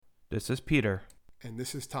This is Peter. And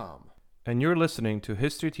this is Tom. And you're listening to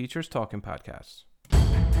History Teachers Talking Podcasts.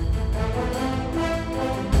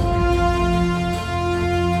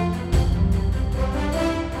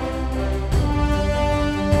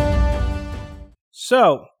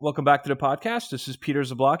 So, welcome back to the podcast. This is Peter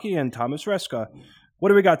Zablocki and Thomas Reska. What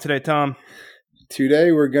do we got today, Tom?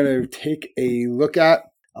 Today we're going to take a look at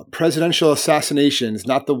presidential assassinations,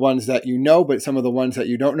 not the ones that you know, but some of the ones that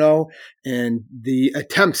you don't know, and the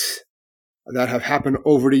attempts that have happened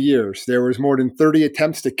over the years. There was more than 30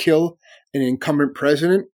 attempts to kill an incumbent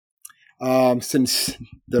president since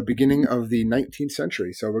the beginning of the 19th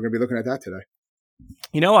century. So we're going to be looking at that today.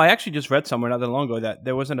 You know, I actually just read somewhere not that long ago that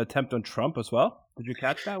there was an attempt on Trump as well. Did you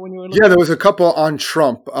catch that when you were looking? Yeah, there was a couple on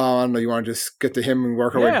Trump. I don't know, you want to just get to him and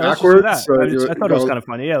work our way backwards? I thought it was kind of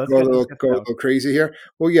funny. Yeah, let's go a little crazy here.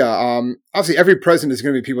 Well, yeah, obviously every president is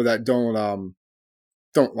going to be people that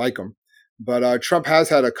don't like him. But Trump has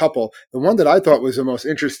had a couple. The one that I thought was the most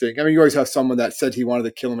interesting, I mean, you always have someone that said he wanted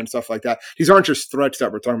to kill him and stuff like that. These aren't just threats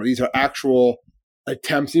that we're talking about. These are actual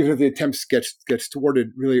attempts, even if the attempts gets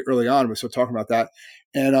thwarted really early on. We're still talking about that.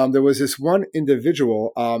 And there was this one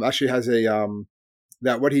individual actually has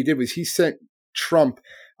that what he did was he sent Trump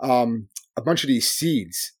a bunch of these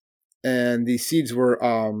seeds. And these seeds were,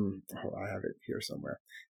 I have it here somewhere.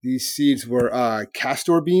 These seeds were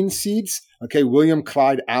castor bean seeds. Okay, William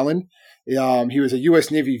Clyde Allen. He was a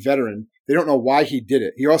U.S. Navy veteran. They don't know why he did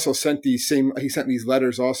it. He also sent these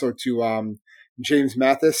letters also to James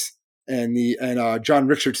Mathis and John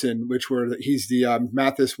Richardson,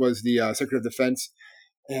 Mathis was the Secretary of Defense,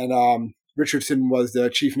 and Richardson was the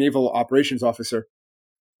Chief Naval Operations Officer.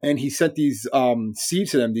 And he sent these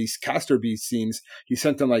seeds to them, these castor bean seeds. He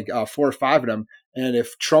sent them like 4 or 5 of them. And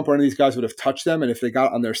if Trump or any of these guys would have touched them, and if they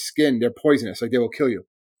got on their skin, they're poisonous. Like they will kill you.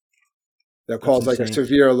 They'll cause like a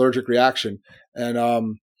severe allergic reaction.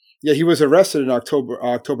 And he was arrested on October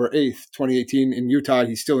 8th, 2018 in Utah.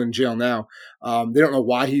 He's still in jail now. They don't know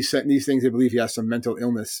why he sent these things. They believe he has some mental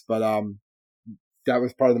illness, but that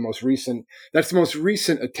was part of the most recent. That's the most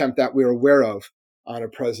recent attempt that we're aware of on a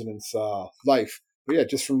president's life. But yeah,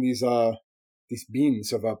 just from these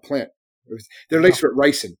beans of a plant. They're laced with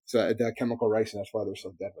ricin, so that chemical ricin. That's why they're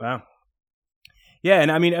so deadly. Wow. Yeah,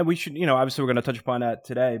 and I mean, we should, obviously we're going to touch upon that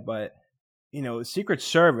today, but the Secret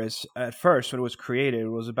Service at first when it was created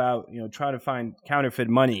was about trying to find counterfeit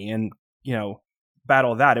money and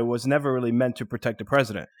battle that. It was never really meant to protect the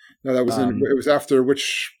president. No, that was it was after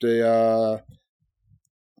which they.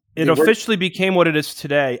 It officially became what it is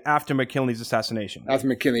today after McKinley's assassination. After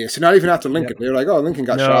McKinley, so not even after Lincoln. Yep. They were like, "Oh, Lincoln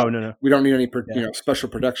got shot. No. We don't need any special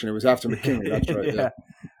protection." It was after McKinley. That's right.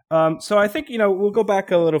 Yeah. So I think we'll go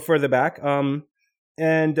back a little further back.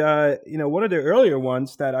 And one of the earlier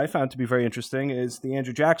ones that I found to be very interesting is the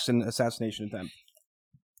Andrew Jackson assassination attempt.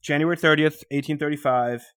 January 30th,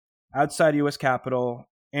 1835, outside U.S. Capitol,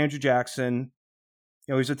 Andrew Jackson.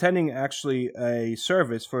 He's attending actually a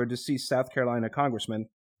service for a deceased South Carolina congressman.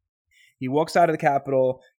 He walks out of the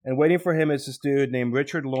Capitol, and waiting for him is this dude named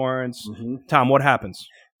Richard Lawrence. Mm-hmm. Tom, what happens?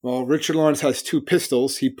 Well, Richard Lawrence has 2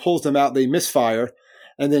 pistols. He pulls them out. They misfire.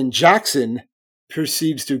 And then Jackson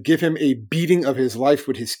proceeds to give him a beating of his life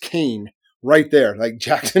with his cane right there. Like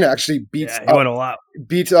Jackson actually beats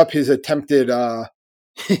up his attempted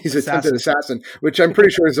assassin, which I'm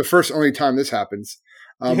pretty sure is the first only time this happens.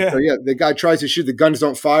 So the guy tries to shoot. The guns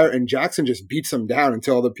don't fire, and Jackson just beats him down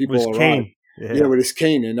until other people arrive. Cane. Yeah, with his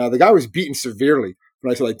cane. And the guy was beaten severely.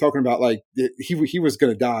 When I said, talking about, he was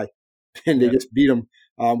going to die. And they just beat him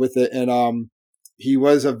with it. And he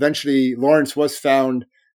was eventually, Lawrence was found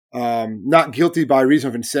not guilty by reason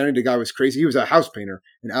of insanity. The guy was crazy. He was a house painter,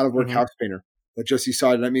 an out-of-work house painter that just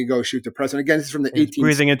decided, let me go shoot the president. Again, this is from the 18th.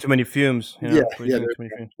 Breathing in too many fumes. Well, you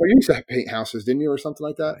used to paint houses, didn't you, or something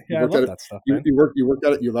like that? Yeah, I love that stuff, man. You worked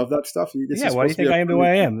at it? You love that stuff? Why do you think I am the way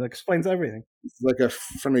I am? That explains everything. It's like a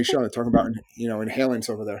friendly show. They're talking about, inhalants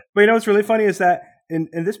over there. But what's really funny is that in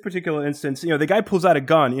this particular instance, the guy pulls out a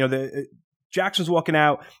gun. Jackson's walking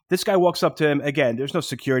out. This guy walks up to him. Again, there's no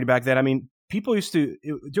security back then. I mean, people used to,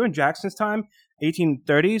 during Jackson's time,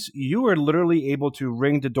 1830s, you were literally able to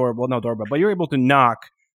ring the door. Well, no doorbell, but you were able to knock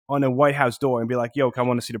on a White House door and be like, yo, I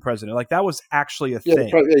want to see the president. Like, that was actually a thing.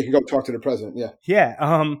 You can go talk to the president, yeah.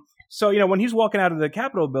 Yeah. So, when he's walking out of the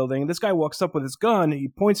Capitol building, this guy walks up with his gun. He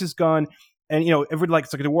points his gun. And, it's like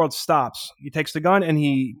the world stops. He takes the gun and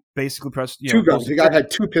he basically presses... 2 guns. The guy had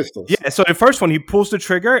 2 pistols. Yeah, so the first one, he pulls the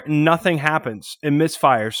trigger, nothing happens. It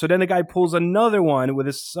misfires. So then the guy pulls another one with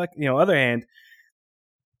his other hand,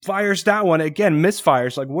 fires that one, again,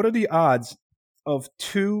 misfires. Like, what are the odds of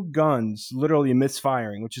 2 guns literally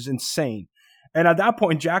misfiring, which is insane. And at that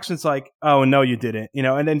point, Jackson's like, "Oh no, you didn't,"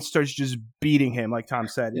 and then starts just beating him, like Tom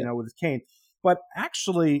said, with his cane. But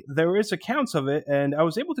actually, there is accounts of it, and I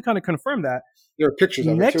was able to kind of confirm that. There are pictures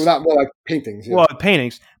of it, so not more like paintings. Yeah. Well,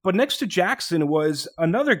 paintings. But next to Jackson was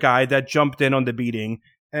another guy that jumped in on the beating,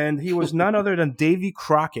 and he was none other than Davy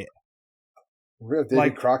Crockett. Really?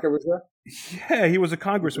 Davy Crockett was there? Yeah, he was a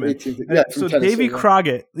congressman. So Tennessee, Davy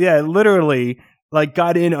Crockett, literally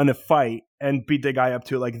got in on a fight and beat the guy up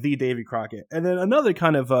to like the Davy Crockett. And then another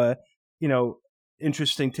kind of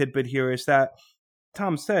interesting tidbit here is that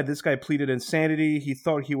Tom said this guy pleaded insanity. He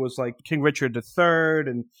thought he was like King Richard III,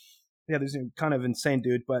 and this kind of insane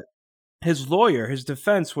dude. But his lawyer, his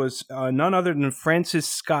defense was none other than Francis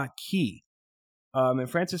Scott Key. And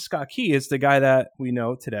Francis Scott Key is the guy that we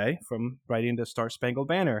know today from writing the Star Spangled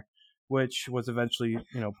Banner, which was eventually,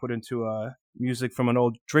 put into music from an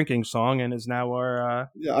old drinking song and is now our.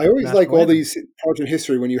 I always like all these parts in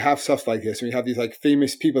history when you have stuff like this, when you have these like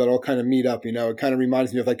famous people that all kind of meet up. It kind of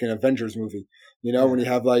reminds me of like an Avengers movie. When you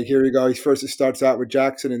have like, here you go, it starts out with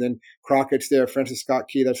Jackson, and then Crockett's there, Francis Scott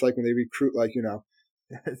Key. That's like when they recruit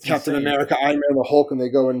Captain America, Iron Man, the Hulk, and they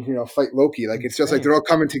go and fight Loki. Like it's just like they're all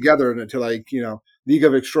coming together into like League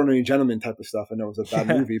of Extraordinary Gentlemen type of stuff. I know it was a bad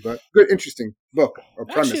movie, but good, interesting book or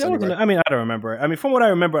premise. Actually, I don't remember it. From what I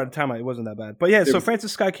remember at the time, it wasn't that bad. But yeah, so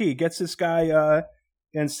Francis Scott Key gets this guy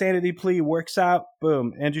insanity plea, works out,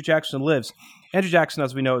 boom. Andrew Jackson lives. Andrew Jackson,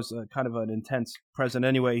 as we know, is kind of an intense president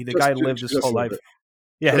anyway. The guy lived his whole life.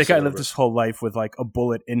 Yeah, the guy lived his whole life with like a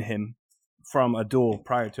bullet in him from a duel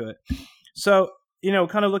prior to it. So,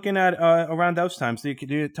 kind of looking at around those times.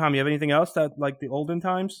 Tom, you have anything else that like the olden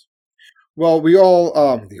times? Well, we all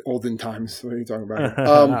the olden times. What are you talking about?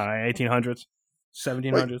 1800s,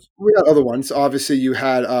 1700s. We had other ones. Obviously, you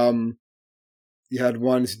had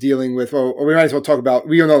ones dealing with. Well, we might as well talk about.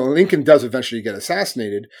 We know Lincoln does eventually get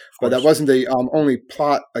assassinated, but that wasn't the only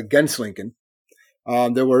plot against Lincoln.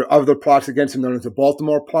 There were other plots against him, known as the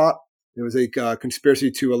Baltimore plot. There was a conspiracy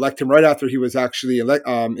to elect him right after he was actually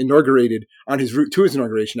inaugurated, on his route to his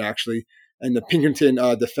inauguration, actually. And the Pinkerton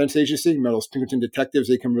Defense Agency, those Pinkerton detectives,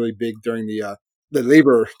 they come really big during the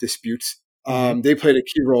labor disputes. They played a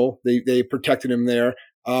key role. They protected him there.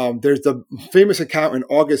 There's the famous account in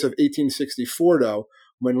August of 1864, though,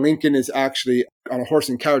 when Lincoln is actually on a horse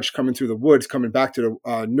and carriage coming through the woods, coming back to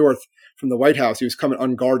the north from the White House. He was coming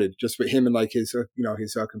unguarded, just with him and like his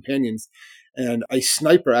companions. And a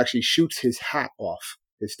sniper actually shoots his hat off.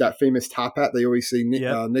 It's that famous top hat they always see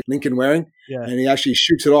Lincoln wearing. Yeah. And he actually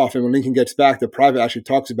shoots it off. And when Lincoln gets back, the private actually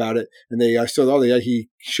talks about it. And they he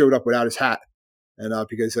showed up without his hat. And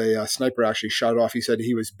because a sniper actually shot it off, he said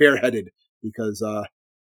he was bareheaded because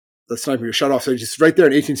the sniper was shot off. So just right there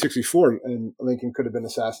in 1864, and Lincoln could have been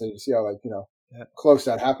assassinated. You see how close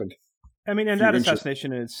that happened. And that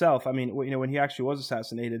assassination in itself, when he actually was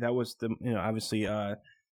assassinated, that was obviously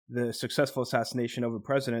the successful assassination of a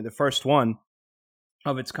president, the first one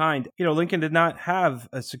of its kind. Lincoln did not have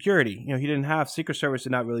a security. He didn't have Secret Service,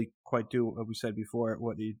 did not really quite do what we said before,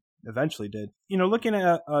 what he eventually did. Looking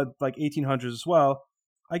at like 1800s as well,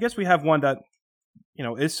 I guess we have one that,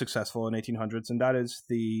 is successful in 1800s, and that is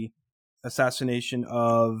the assassination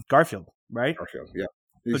of Garfield, right? Garfield, yeah.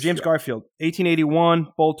 So James Garfield, 1881,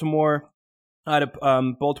 Baltimore, at a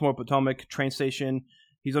Baltimore Potomac train station.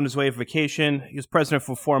 He's on his way of vacation. He was president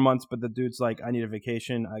for 4 months, but the dude's like, I need a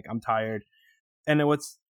vacation. Like, I'm tired. And then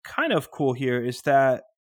what's kind of cool here is that,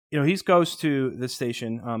 he goes to the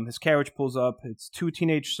station. His carriage pulls up. It's 2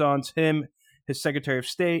 teenage sons, him, his Secretary of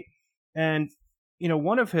State. And,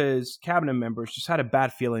 one of his cabinet members just had a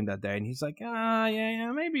bad feeling that day. And he's like,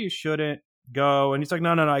 maybe you shouldn't go. And he's like,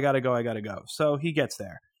 no, I got to go. So he gets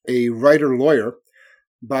there. A writer-lawyer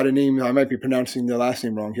by the name, I might be pronouncing the last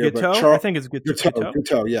name wrong here. Guiteau? But I think it's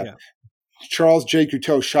Guiteau, yeah. Charles J.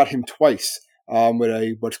 Guiteau shot him twice.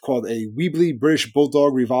 With what's called a Weebly British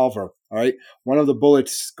Bulldog revolver. All right, one of the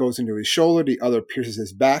bullets goes into his shoulder, the other pierces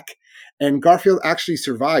his back, and Garfield actually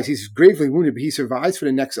survives. He's gravely wounded, but he survives for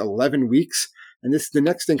the next 11 weeks. And the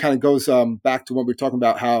next thing kind of goes back to what we were talking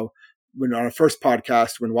about, how when on our first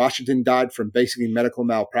podcast, when Washington died from basically medical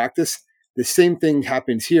malpractice, the same thing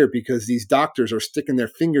happens here because these doctors are sticking their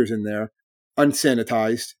fingers in there,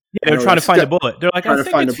 unsanitized. Yeah, they're trying to find a bullet. They're like, I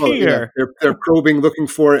think it's here. Yeah. They're probing, looking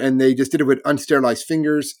for it, and they just did it with unsterilized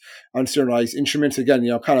fingers, unsterilized instruments. Again,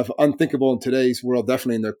 kind of unthinkable in today's world,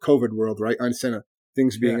 definitely in the COVID world, right?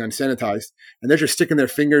 Things being unsanitized. And they're just sticking their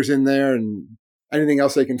fingers in there and anything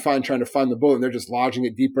else they can find, trying to find the bullet, and they're just lodging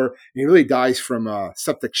it deeper. And he really dies from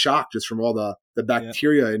septic shock, just from all the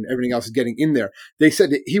bacteria and everything else getting in there. They said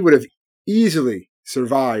that he would have easily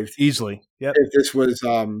survived easily. Yep. if this was,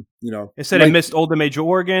 It said it missed all the major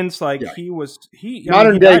organs. Like yeah. he Modern he day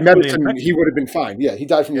died from the medicine, infection. he would have been fine. Yeah, he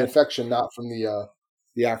died from the Yeah. infection, not from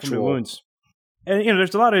the actual From the wounds. And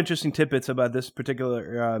there's a lot of interesting tidbits about this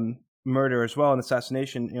particular murder as well, and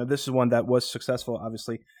assassination. This is one that was successful,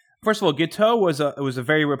 obviously. First of all, Guiteau was a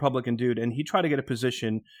very Republican dude, and he tried to get a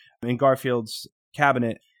position in Garfield's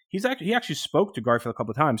cabinet. He actually spoke to Garfield a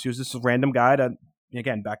couple of times. He was this random guy that,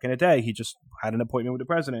 again, back in the day, he just had an appointment with the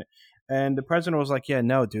president, and the president was like, "Yeah,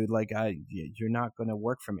 no, dude, like, you're not going to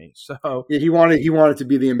work for me." So yeah, he wanted to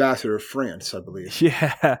be the ambassador of France, I believe.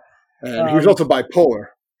 Yeah, and he was also bipolar,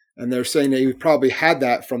 and they're saying that he probably had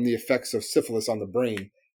that from the effects of syphilis on the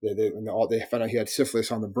brain. They found out he had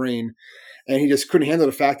syphilis on the brain, and he just couldn't handle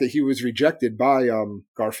the fact that he was rejected by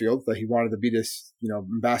Garfield, that he wanted to be this,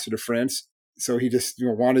 ambassador of France. So he just,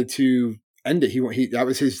 wanted to end it. He that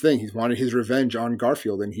was his thing. He wanted his revenge on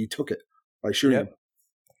Garfield, and he took it by shooting him.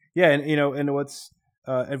 Yeah, and and what's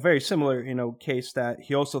a very similar, case that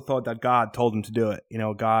he also thought that God told him to do it.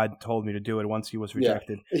 God told me to do it once he was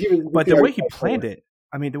rejected. Yeah. But the way he planned it,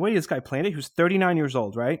 the way this guy planned it, he was 39 years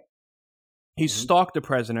old, right? He stalked the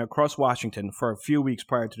president across Washington for a few weeks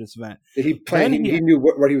prior to this event. He planned. He knew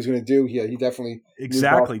what he was going to do. Yeah, he definitely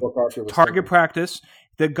exactly target practice.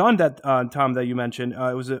 The gun that Tom that you mentioned,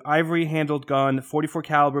 it was an ivory-handled gun, 44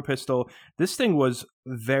 caliber pistol. This thing was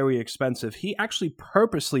very expensive. He actually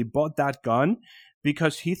purposely bought that gun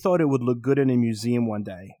because he thought it would look good in a museum one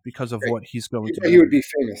day because of what he's going to do. He would be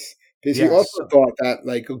famous. Because he also thought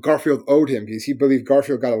that Garfield owed him, because he believed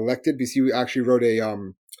Garfield got elected, because he actually wrote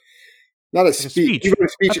not a speech. He wrote a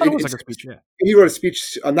speech. I thought it was like a speech, yeah. He wrote a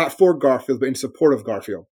speech not for Garfield, but in support of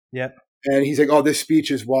Garfield. Yeah. And he's like, "Oh, this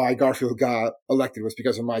speech is why Garfield got elected, was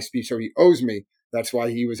because of my speech, so he owes me." That's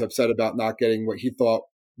why he was upset about not getting what he thought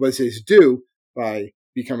was his due by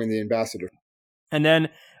becoming the ambassador. And then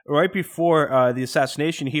right before the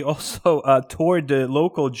assassination, he also toured the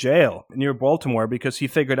local jail near Baltimore because he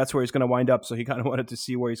figured that's where he's going to wind up. So he kind of wanted to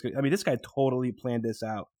see where he's going to... this guy totally planned this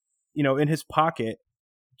out. In his pocket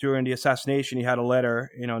during the assassination, he had a letter,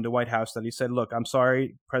 in the White House that he said, "Look, I'm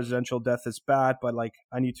sorry, presidential death is bad, but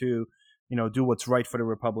I need to, do what's right for the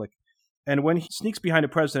republic." And when he sneaks behind the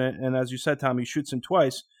president, and as you said, Tom, he shoots him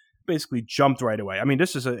twice, basically jumped right away.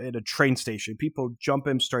 This is at a train station. People jump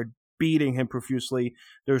him, start beating him profusely.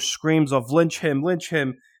 There's screams of lynch him, lynch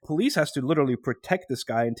him. Police has to literally protect this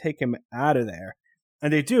guy and take him out of there.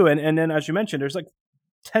 And they do. And then, as you mentioned, there's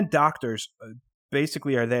 10 doctors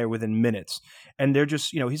basically are there within minutes. And they're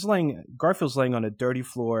just, Garfield's laying on a dirty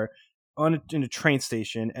floor in a train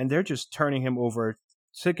station, and they're just turning him over,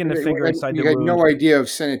 sticking the finger inside the wound. You had no idea of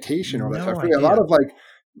sanitation or that. I forget, a lot of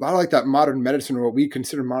that modern medicine, or what we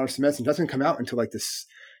consider modern medicine, doesn't come out until this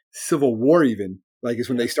Civil War even. Is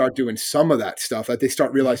when they start doing some of that stuff, that they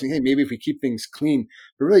start realizing, hey, maybe if we keep things clean.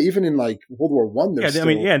 But really, even in World War One, this is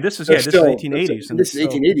 1880s. This is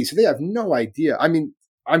 1880s, so they have no idea.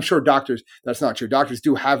 I'm sure doctors, that's not true. Doctors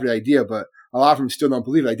do have the idea, but a lot of them still don't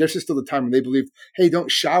believe it. There's just still the time when they believe, hey,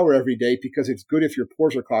 don't shower every day because it's good if your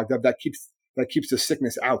pores are clogged up. That keeps the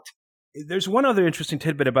sickness out. There's one other interesting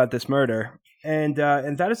tidbit about this murder, and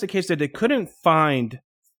that is the case that they couldn't find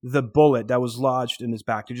the bullet that was lodged in his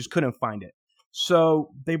back. They just couldn't find it.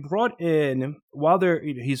 So they brought in, while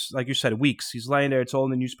he's, like you said, weeks. He's laying there. It's all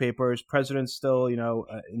in the newspapers. President's still,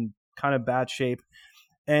 in kind of bad shape.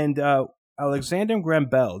 And Alexander Graham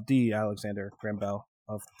Bell, the Alexander Graham Bell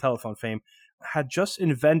of telephone fame, had just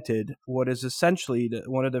invented what is essentially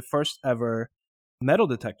one of the first ever metal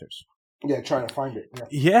detectors. Yeah, trying to find it.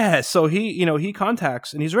 Yeah, so he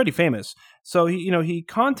contacts, and he's already famous. So he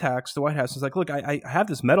contacts the White House. He's like, "Look, I have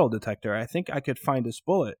this metal detector. I think I could find this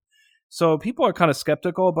bullet." So people are kind of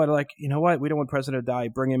skeptical, but you know what? We don't want President to die.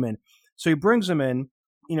 Bring him in. So he brings him in.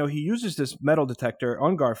 He uses this metal detector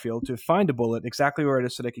on Garfield to find a bullet exactly where it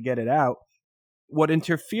is so they could get it out. What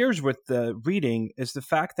interferes with the reading is the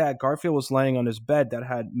fact that Garfield was laying on his bed that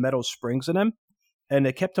had metal springs in him, and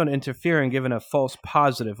it kept on interfering, giving a false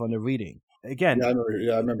positive on the reading. Again, I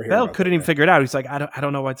remember. Bell couldn't even figure it out. He's like, I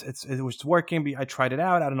don't know what it was working. I tried it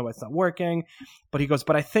out. I don't know why it's not working. But he goes,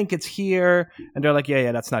 but I think it's here. And they're like,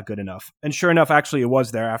 yeah, that's not good enough. And sure enough, actually, it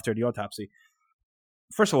was there after the autopsy.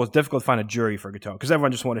 First of all, it's difficult to find a jury for Guiteau because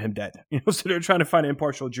everyone just wanted him dead. So they're trying to find an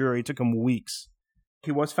impartial jury. It took him weeks.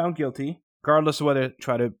 He was found guilty, regardless of whether to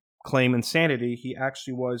try to claim insanity. He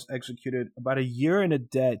actually was executed about a year and a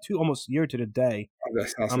day, almost a year to the day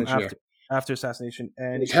after assassination.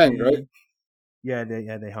 And he's hanged, right? Yeah,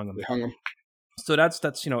 they hung him. They hung him. So that's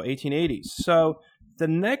 1880s. So the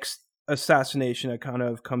next assassination that kind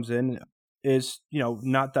of comes in is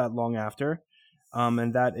not that long after.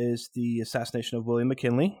 And that is the assassination of William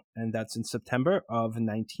McKinley, and that's in September of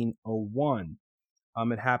 1901.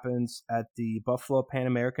 It happens at the Buffalo Pan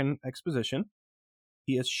American Exposition.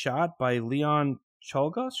 He is shot by Leon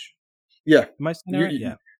Czolgosz. Yeah, am I saying that right?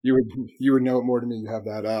 Yeah, you would know it more than me. You have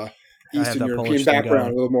that Eastern European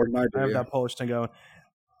background a little more than I do. I have that Polish thing going.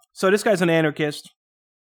 So this guy's an anarchist.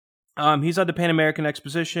 He's at the Pan American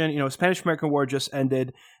Exposition. Spanish-American War just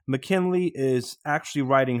ended. McKinley is actually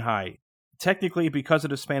riding high. Technically, because of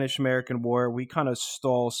the Spanish-American War, we kind of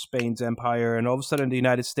stole Spain's empire, and all of a sudden the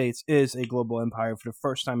United States is a global empire for the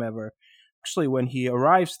first time ever. Actually, when he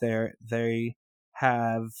arrives there, they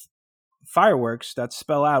have fireworks that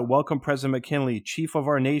spell out, "Welcome President McKinley, chief of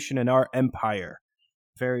our nation and our empire."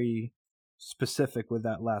 Very specific with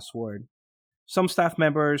that last word. Some staff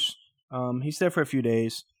members, he's there for a few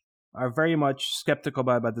days, are very much skeptical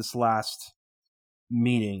about this last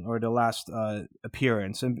meeting or the last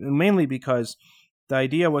appearance, and mainly because the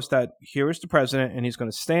idea was that here is the president and he's going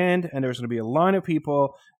to stand and there's going to be a line of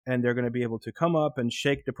people and they're going to be able to come up and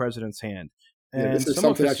shake the president's hand. And this is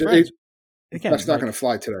something that's not going to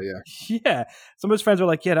fly today. Yeah, some of his friends are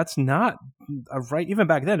like, yeah, that's not a right. Even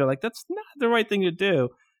back then, they're like, that's not the right thing to do.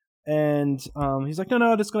 And he's like,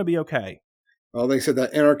 no, that's going to be okay. Well, they said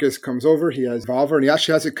that anarchist comes over. He has a revolver and he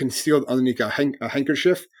actually has it concealed underneath a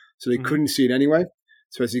handkerchief, so they couldn't see it anyway.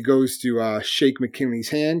 So as he goes to shake McKinley's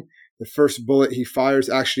hand, the first bullet he fires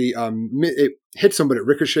actually it hits him, but it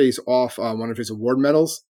ricochets off one of his award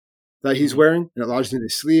medals that he's wearing, and it lodges in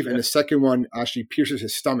his sleeve. And the second one actually pierces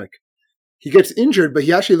his stomach. He gets injured, but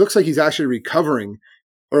he actually looks like he's actually recovering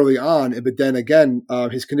early on. But then again,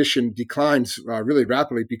 his condition declines really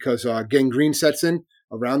rapidly because gangrene sets in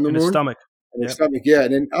around the wound. His stomach. And his stomach, yeah.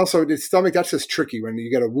 And then also the stomach, that's just tricky when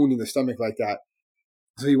you get a wound in the stomach like that.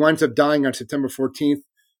 So he winds up dying on September 14th,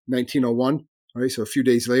 1901. All right, so a few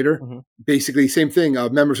days later. Basically, same thing.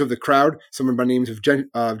 Members of the crowd, someone by the names of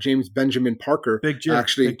James Benjamin Parker. Big Jim.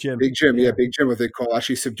 Big Jim, what they call,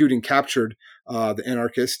 actually subdued and captured the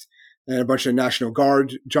anarchist. And a bunch of National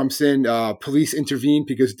Guard jumps in. Police intervened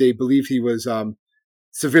because they believed he was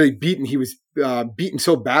severely beaten. He was beaten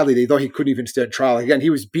so badly they thought he couldn't even stand trial. Again, he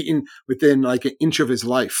was beaten within like an inch of his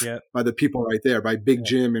life by the people right there, by Big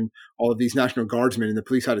Jim and all of these National Guardsmen, and the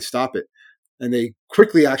police had to stop it. And they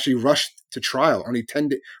quickly actually rushed to trial. Only 10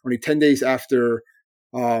 days after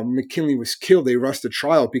McKinley was killed, they rushed to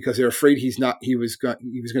trial because they're afraid he was going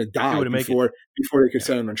to die before they could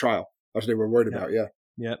send him on trial. That's what they were worried about.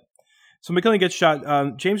 Yeah. So McKinley gets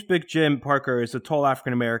shot. James Big Jim Parker is a tall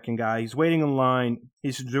African-American guy. He's waiting in line.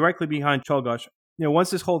 He's directly behind Czolgosz.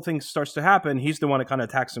 Once this whole thing starts to happen, he's the one that kind of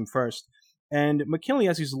attacks him first. And McKinley,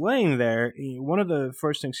 as he's laying there, one of the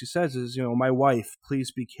first things he says is, "My wife,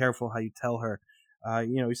 please be careful how you tell her."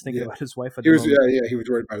 He's thinking about his wife at the moment. He was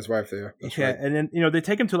worried about his wife there. That's right. And then, they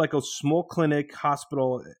take him to like a small clinic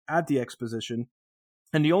hospital at the exposition.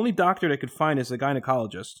 And the only doctor they could find is a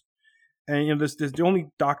gynecologist. And, this the only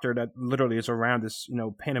doctor that literally is around this,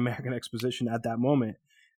 Pan American Exposition at that moment.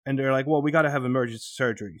 And they're like, well, we got to have emergency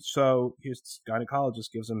surgery. So his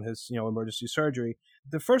gynecologist gives him his, emergency surgery.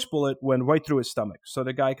 The first bullet went right through his stomach. So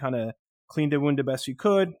the guy kind of cleaned the wound the best he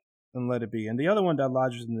could and let it be. And the other one that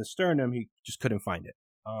lodges in the sternum, he just couldn't find it.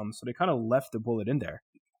 So they kind of left the bullet in there.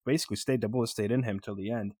 Basically the bullet stayed in him till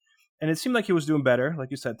the end. And it seemed like he was doing better, like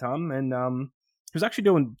you said, Tom. And he was actually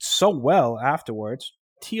doing so well afterwards.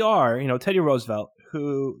 Teddy Roosevelt,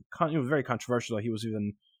 who was very controversial. He was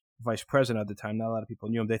even vice president at the time. Not a lot of people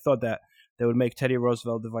knew him. They thought that they would make Teddy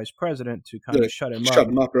Roosevelt the vice president to kind of shut him up. Shut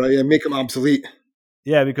him up, right? Yeah, make him obsolete.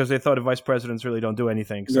 Yeah, because they thought the vice presidents really don't do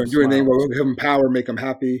anything. They don't do anything. We'll give him power, make him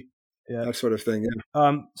happy. Yeah, that sort of thing.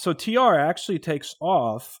 Yeah. So TR actually takes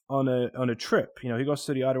off on a trip. He goes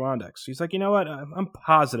to the Adirondacks. He's like, you know what? I'm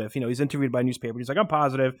positive. He's interviewed by a newspaper. He's like, I'm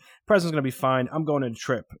positive. President's gonna be fine. I'm going on a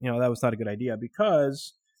trip. That was not a good idea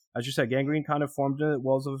because, as you said, gangrene kind of formed in the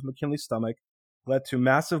walls of McKinley's stomach, led to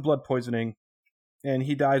massive blood poisoning, and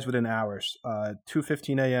he dies within hours.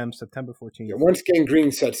 2:15 a.m. September 14th. Yeah, once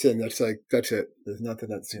gangrene sets in, that's it. There's nothing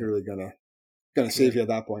that's really gonna save you at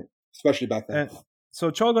that point, especially back then. So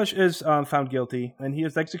Czolgosz is found guilty, and he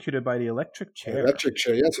is executed by the electric chair. Electric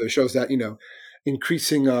chair, yeah. So it shows that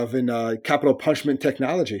increasing of in capital punishment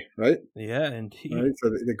technology, right? Yeah, and so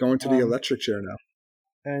they're going to the electric chair now.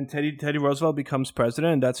 And Teddy Roosevelt becomes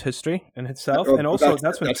president, and that's history in itself. And also,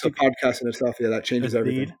 that's a podcast in itself. Yeah, that changes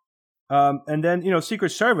everything. And then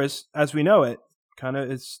Secret Service, as we know it, kind of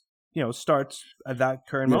is starts at that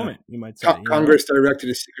current moment. You might say Congress directed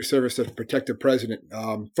the Secret Service to protect the president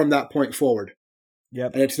from that point forward.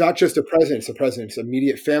 Yep. And it's not just the president; it's the president's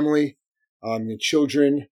immediate family, the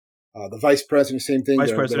children, The vice president, same thing. Vice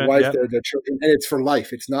Their president, wife, yep. their children, and it's for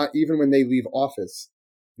life. It's not even when they leave office.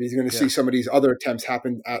 He's going to see some of these other attempts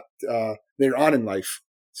happen at later on in life.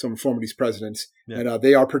 Some form of these presidents, and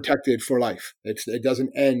they are protected for life. It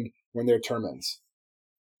doesn't end when their term ends.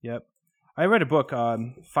 Yep. I read a book,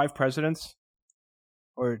 Five Presidents,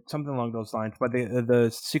 or something along those lines, by the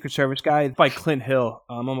Secret Service guy, by Clint Hill.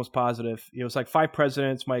 I'm almost positive. It was like Five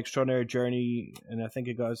Presidents, My Extraordinary Journey, and I think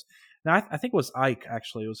it goes. Now, I think it was Ike,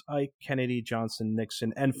 actually. It was Ike, Kennedy, Johnson,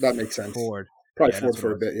 Nixon, and that makes sense. Ford. Probably Ford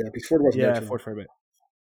for a bit, yeah. Because Ford wasn't mentioned. Ford for a bit.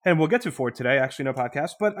 And we'll get to Ford today, actually, no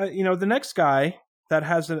podcast. But, the next guy that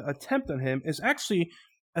has an attempt on him is actually,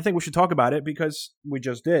 I think we should talk about it because we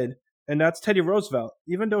just did, and that's Teddy Roosevelt.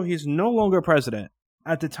 Even though he's no longer president,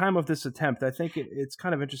 at the time of this attempt, I think it's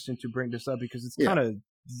kind of interesting to bring this up because it's kind of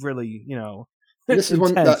really, this is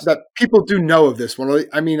one that people do know of this one.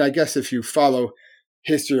 I mean, I guess if you follow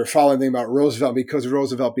history or follow anything about Roosevelt, because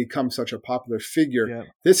Roosevelt becomes such a popular figure,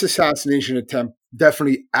 this assassination attempt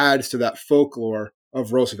definitely adds to that folklore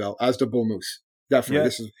of Roosevelt as the bull moose.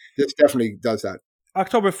 Definitely. This definitely does that.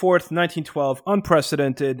 October 4th, 1912,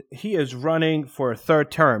 unprecedented. He is running for a third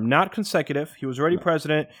term, not consecutive. He was already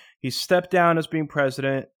president. He stepped down as being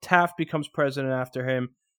president. Taft becomes president after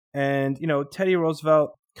him. And, Teddy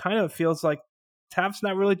Roosevelt kind of feels like Taft's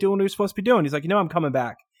not really doing what he's supposed to be doing. He's like, I'm coming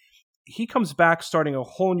back. He comes back starting a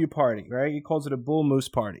whole new party, right? He calls it a Bull Moose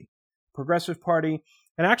Party, Progressive Party.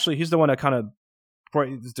 And actually, he's the one that kind of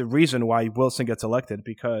is the reason why Wilson gets elected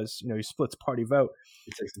because, he splits party vote.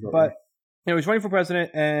 He takes the vote, but he's running for president,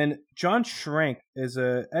 and John Schrank is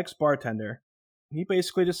an ex-bartender. He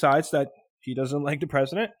basically decides that he doesn't like the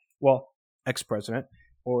president, well, ex-president,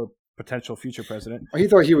 or potential future president. He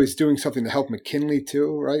thought he was doing something to help McKinley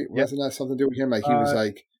too, right? Wasn't that something to do with him? Like he was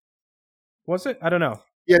like... Was it? I don't know.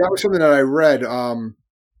 Yeah, that was something that I read,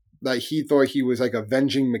 that he thought he was like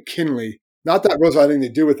avenging McKinley. Not that Roosevelt had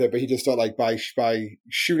anything to do with it, but he just thought like by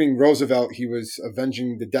shooting Roosevelt, he was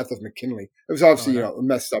avenging the death of McKinley. It was obviously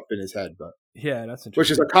messed up in his head, but yeah, that's interesting. Which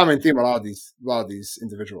is a common theme on a lot of these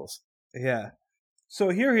individuals. Yeah. So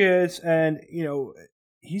here he is, and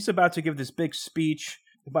he's about to give this big speech,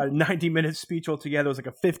 about a 90-minute speech altogether. It was like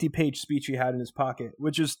a 50-page speech he had in his pocket,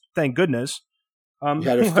 which is thank goodness. He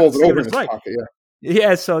had it folded over in his pocket. Yeah.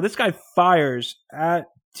 Yeah. So this guy fires at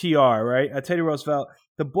TR, right, at Teddy Roosevelt.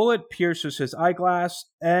 The bullet pierces his eyeglass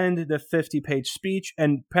and the 50-page speech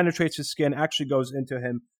and penetrates his skin, actually goes into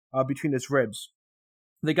him between his ribs.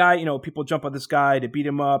 The guy, people jump on this guy, they beat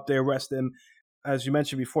him up, they arrest him. As you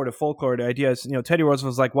mentioned before, the folklore, the idea is, Teddy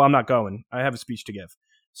Roosevelt's like, well, I'm not going. I have a speech to give.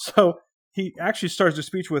 So he actually starts the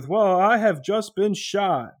speech with, well, I have just been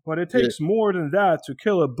shot, but it takes more than that to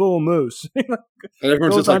kill a bull moose. And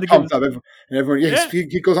everyone's just like pumped up. And everyone,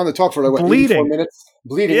 he goes on to talk for like, bleeding. 84 minutes.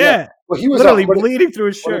 Bleeding. Yeah. Well, he was literally bleeding through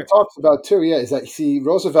his shirt. What he talks about too, is that,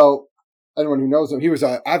 Roosevelt, anyone who knows him, he was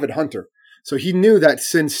an avid hunter. So he knew that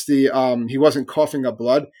since he wasn't coughing up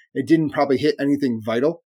blood, it didn't probably hit anything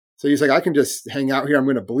vital. So he's like, I can just hang out here. I'm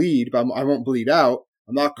going to bleed, but I won't bleed out.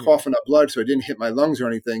 I'm not coughing up blood, so it didn't hit my lungs or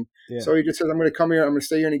anything. Yeah. So he just says, I'm going to come here. I'm going to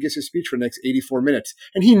stay here. And he gives his speech for the next 84 minutes.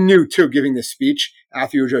 And he knew, too, giving this speech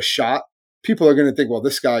after you were just shot, people are going to think, well,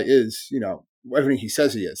 this guy is, everything he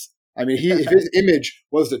says he is. I mean, if his image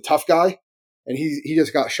was the tough guy and he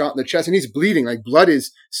just got shot in the chest and he's bleeding, like blood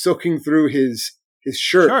is soaking through his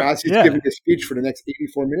shirt as he's giving his speech for the next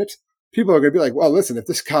 84 minutes, people are going to be like, well, listen, if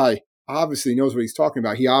this guy obviously knows what he's talking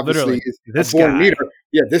about, he obviously is a born leader.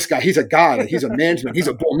 Yeah, this guy, he's a god. Like, he's a management. He's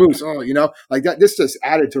a bull moose. Oh, like that. This just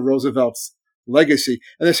added to Roosevelt's legacy.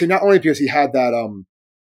 And they say not only because he had that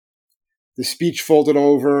the speech folded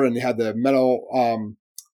over and he had the metal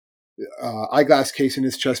eyeglass case in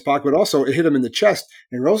his chest pocket, but also it hit him in the chest.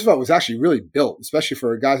 And Roosevelt was actually really built, especially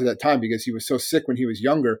for guys at that time, because he was so sick when he was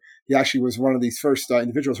younger. He actually was one of these first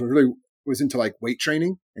individuals who really was into like weight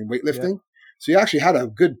training and weightlifting. Yeah. So he actually had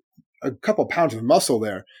a couple pounds of muscle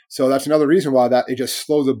there. So that's another reason why that it just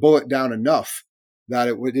slowed the bullet down enough that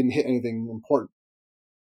it didn't hit anything important.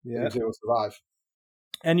 Yeah. It will survive.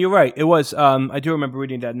 And you're right. It was, I do remember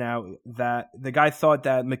reading that now, that the guy thought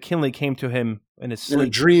that McKinley came to him in his sleep. In a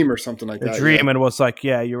dream or something like that. A dream, and was like,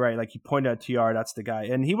 yeah, you're right. Like he pointed at TR, that's the guy.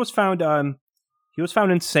 And he was found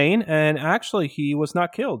insane, and actually he was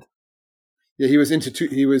not killed. Yeah, he was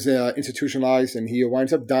institutionalized, and he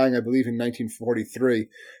winds up dying, I believe, in 1943.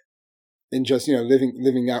 And just,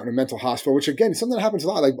 living out in a mental hospital, which again, is something that happens a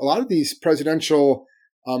lot. Like a lot of these presidential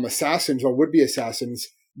assassins or would-be assassins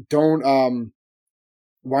don't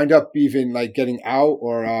wind up even like getting out,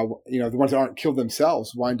 or the ones that aren't killed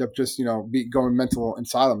themselves wind up just going mental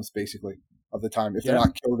asylums basically of the time if they're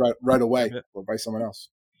not killed right away or by someone else.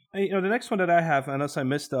 The next one that I have, unless I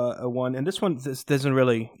missed a one, and this doesn't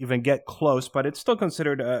really even get close, but it's still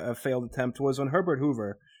considered a failed attempt, was on Herbert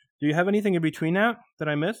Hoover. Do you have anything in between that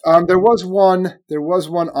I missed? There was one. There was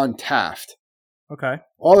one on Taft. Okay.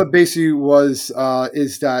 All it basically was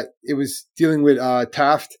is that it was dealing with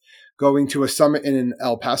Taft going to a summit in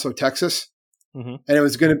El Paso, Texas, and it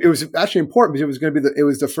was actually important because it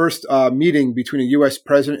was the first meeting between a U.S.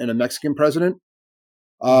 president and a Mexican president.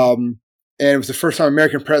 And it was the first time an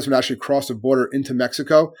American president actually crossed the border into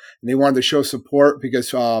Mexico, and they wanted to show support because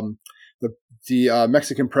the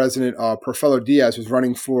Mexican president, Porfirio Diaz, was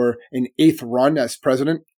running for an 8th run as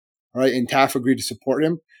president, right? And Taft agreed to support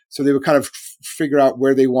him, so they would kind of figure out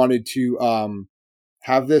where they wanted to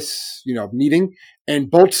have this, meeting. And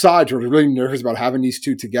both sides were really nervous about having these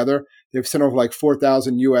two together. They've sent over like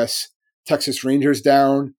 4,000 U.S. Texas Rangers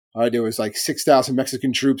down. There was like 6,000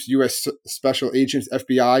 Mexican troops, U.S. special agents,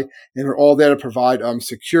 FBI, and they're all there to provide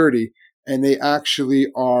security. And they actually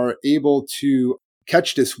are able to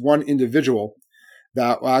catch this one individual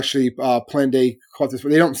that actually planned caught this.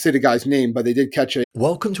 They don't say the guy's name, but they did catch it.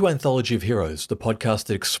 Welcome to Anthology of Heroes, the podcast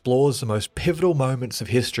that explores the most pivotal moments of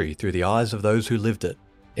history through the eyes of those who lived it.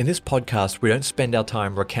 In this podcast, we don't spend our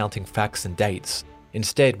time recounting facts and dates.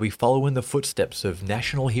 Instead, we follow in the footsteps of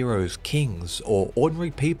national heroes, kings, or ordinary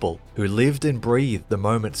people who lived and breathed the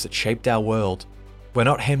moments that shaped our world. We're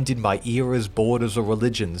not hemmed in by eras, borders, or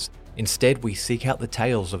religions. Instead, we seek out the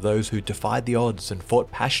tales of those who defied the odds and fought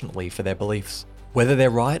passionately for their beliefs. Whether they're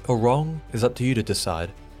right or wrong is up to you to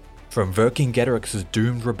decide. From Vercingetorix's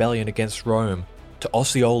doomed rebellion against Rome, to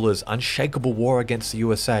Osceola's unshakable war against the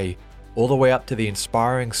USA, all the way up to the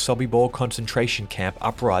inspiring Sobibor concentration camp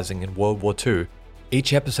uprising in World War II,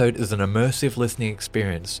 each episode is an immersive listening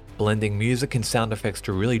experience, blending music and sound effects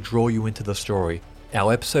to really draw you into the story.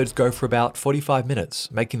 Our episodes go for about 45 minutes,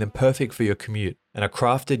 making them perfect for your commute, and are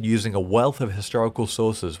crafted using a wealth of historical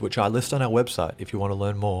sources, which I list on our website if you want to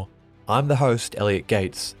learn more. I'm the host, Elliot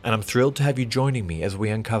Gates, and I'm thrilled to have you joining me as we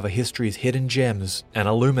uncover history's hidden gems and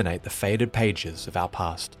illuminate the faded pages of our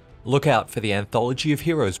past. Look out for the Anthology of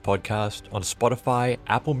Heroes podcast on Spotify,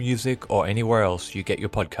 Apple Music, or anywhere else you get your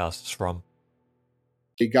podcasts from.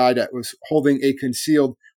 A guy that was holding a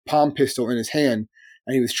concealed palm pistol in his hand,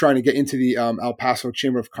 and he was trying to get into the El Paso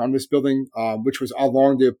Chamber of Commerce building, which was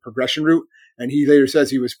along the progression route. And he later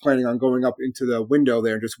says he was planning on going up into the window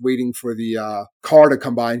there and just waiting for the car to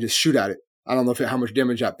come by and just shoot at it. I don't know how much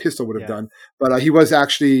damage that pistol would have done, but he was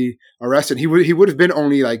actually arrested. He would have been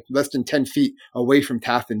only like less than 10 feet away from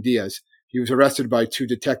Taft and Diaz. He was arrested by two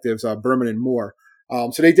detectives, Berman and Moore.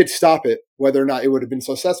 So they did stop it. Whether or not it would have been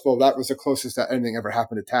successful, that was the closest that anything ever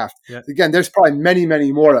happened to Taft. Yeah. Again, there's probably many,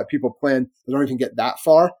 many more that people plan that don't even get that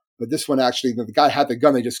far. But this one actually, the guy had the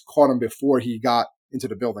gun. They just caught him before he got into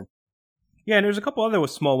the building. Yeah, and there's a couple other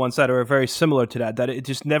small ones that are very similar to that it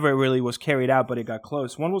just never really was carried out, but it got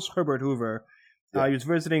close. One was Herbert Hoover. Yeah. He was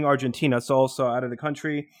visiting Argentina, so also out of the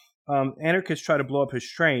country. Anarchists tried to blow up his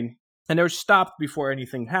train, and they were stopped before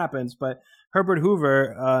anything happens, but Herbert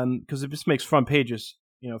Hoover, because this makes front pages,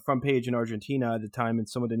 front page in Argentina at the time in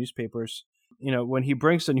some of the newspapers. When he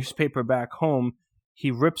brings the newspaper back home, he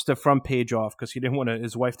rips the front page off because he didn't want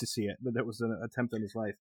his wife to see it. That was an attempt on his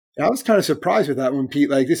life. I was kind of surprised with that when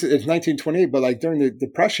Pete, it's 1928, but during the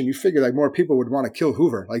Depression, you figure more people would want to kill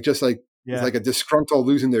Hoover, it's like a disgruntled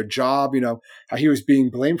losing their job, how he was being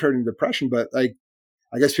blamed for it in the Depression. But I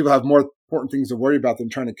guess people have more important things to worry about than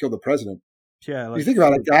trying to kill the president. Yeah, you think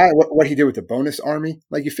about a guy, what he did with the bonus army.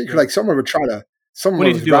 You figure someone would try to. Someone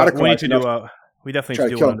we definitely need to do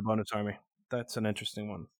one on the bonus army. That's an interesting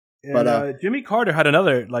one. And, but Jimmy Carter had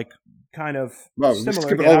another kind of similar.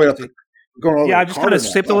 Skip it all the way up. I just kind of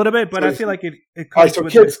skipped a little bit, but I feel like it. All right, so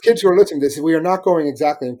kids who are listening to this, we are not going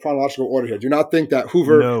exactly in chronological order here. Do not think that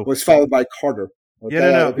Hoover was followed by Carter. Okay?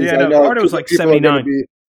 No. Carter was 79.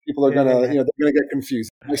 People are gonna, they're gonna get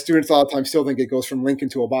confused. My students a lot of times still think it goes from Lincoln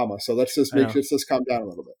to Obama. So let's just calm down a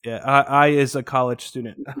little bit. Yeah, I is a college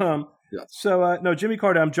student. Yeah. So no, Jimmy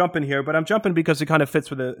Carter. I'm jumping here, but I'm jumping because it kind of fits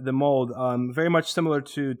with the mold. Very much similar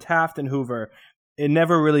to Taft and Hoover. It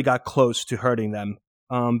never really got close to hurting them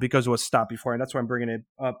because it was stopped before, and that's why I'm bringing it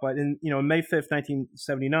up. But in May 5th,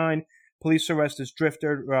 1979, police arrest this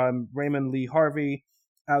drifter Raymond Lee Harvey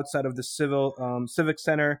outside of the Civic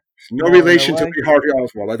Center. No relation to Lee Harvey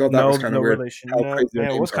Oswald. I thought that was kind of weird. Relation.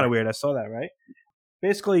 It was kind of weird. I saw that, right?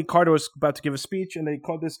 Basically, Carter was about to give a speech, and they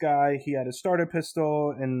called this guy. He had a starter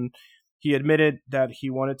pistol, and he admitted that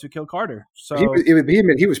he wanted to kill Carter. So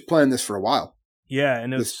he was planning this for a while. Yeah,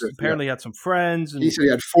 and apparently he had some friends. And he said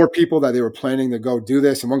he had 4 people that they were planning to go do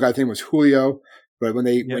this, and one guy's name was Julio. But when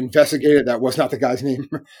they investigated, that was not the guy's name.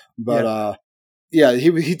 But Yeah,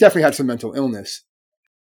 he definitely had some mental illness.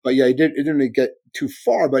 But yeah, it didn't really get too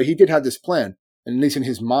far, but he did have this plan. And at least in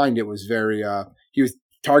his mind, it was very, he was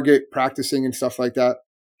target practicing and stuff like that.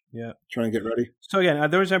 Yeah. Trying to get ready. So again,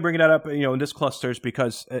 the reason I'm bringing that up, in this cluster is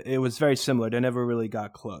because it was very similar. They never really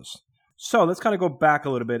got close. So let's kind of go back a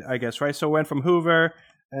little bit, I guess, right? So we went from Hoover,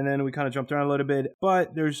 and then we kind of jumped around a little bit.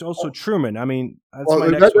 But there's also Truman. I mean, that's my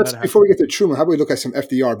next one. Before we get to Truman, how about we look at some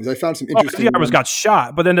FDR? Because I found some interesting... FDR got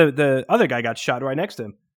shot, but then the other guy got shot right next to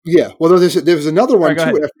him. Yeah. Well, there was another one,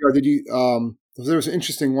 too, with FDR. There was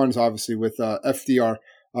interesting ones, obviously, with FDR.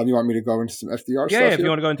 You want me to go into some FDR stuff? Yeah, if you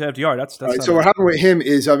want to go into FDR, that's right. So what happened with him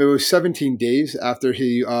is it was 17 days after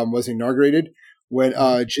he was inaugurated when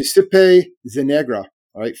Giuseppe Zenegra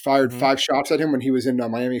fired 5 shots at him when he was in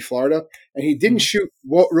Miami, Florida. And he didn't shoot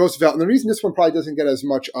Roosevelt. And the reason this one probably doesn't get as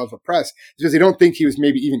much of a press is because they don't think he was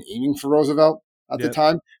maybe even aiming for Roosevelt at the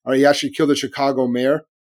time. He actually killed the Chicago mayor,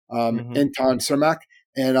 Anton Cermak.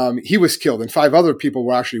 And he was killed. And 5 other people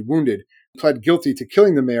were actually wounded. He pled guilty to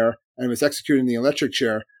killing the mayor and was executed in the electric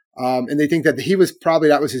chair. And they think that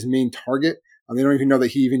that was his main target. They don't even know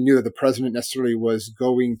that he even knew that the president necessarily was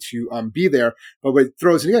going to be there. But what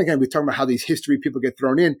throws it in, again, we're talking about how these history people get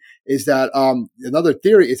thrown in, is that another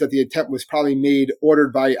theory is that the attempt was probably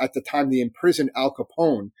ordered by, at the time, the imprisoned Al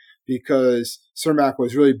Capone, because Cermak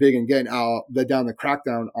was really big in getting led down the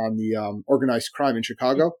crackdown on the organized crime in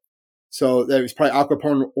Chicago. So that was probably Al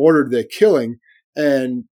Capone ordered the killing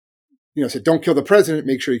and said, don't kill the president,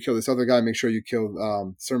 make sure you kill this other guy, make sure you kill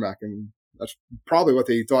Cermak. And that's probably what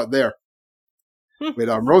they thought there with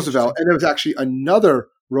Roosevelt. And there was actually another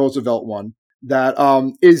Roosevelt one that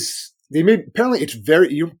apparently it's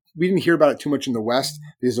we didn't hear about it too much in the West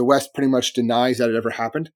because the West pretty much denies that it ever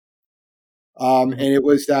happened. And it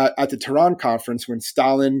was that at the Tehran conference when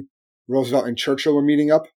Stalin, Roosevelt, and Churchill were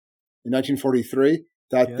meeting up in 1943,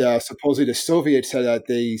 that supposedly the Soviets said that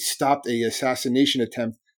they stopped a assassination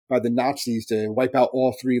attempt by the Nazis to wipe out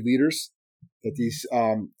all 3 leaders.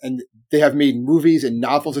 And they have made movies and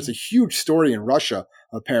novels. It's a huge story in Russia,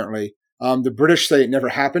 apparently. The British say it never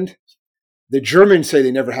happened. The Germans say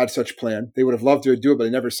they never had such plan. They would have loved to do it, but they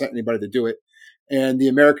never sent anybody to do it. And the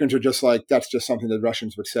Americans are just like, that's just something the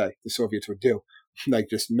Russians would say, the Soviets would do.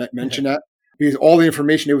 Just mention that. Because all the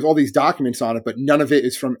information, there was all these documents on it, but none of it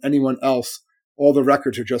is from anyone else. All the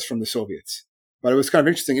records are just from the Soviets. But it was kind of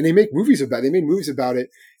interesting. And they make movies about it. They made movies about it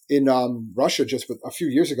in Russia just a few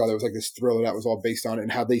years ago. There was like this thriller that was all based on it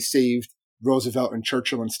and how they saved Roosevelt and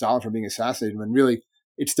Churchill and Stalin from being assassinated. And really,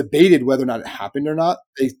 it's debated whether or not it happened or not.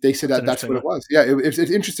 They said that's what it was. Yeah, it's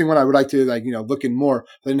an interesting one. I would like to look in more.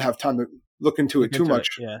 I didn't have time to look into it too much.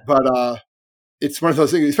 But it's one of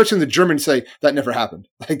those things, especially when the Germans say that never happened.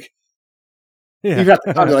 Even at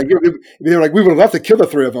the time, they're like, we would have loved to kill the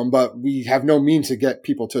 3 of them, but we have no means to get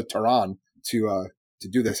people to Tehran to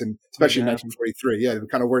do this, and especially in 1943. Yeah, they were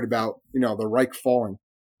kind of worried about the Reich falling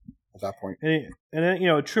at that point. And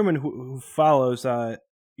then Truman, who follows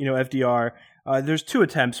FDR. There's 2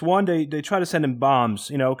 attempts. One, they try to send him bombs,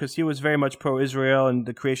 because he was very much pro-Israel and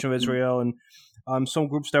the creation of Israel, and some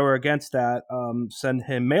groups that were against that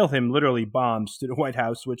mail him literally bombs to the White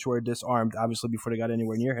House, which were disarmed obviously before they got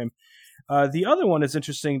anywhere near him. The other one is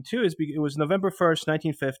interesting too. It was November 1st,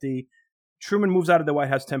 1950. Truman moves out of the White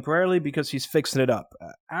House temporarily because he's fixing it up.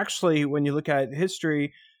 Actually, when you look at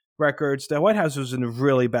history records, the White House was in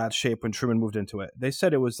really bad shape when Truman moved into it. They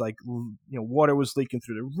said it was like, water was leaking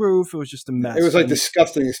through the roof. It was just a mess. It was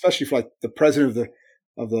disgusting, especially for the president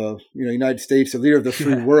of the United States, the leader of the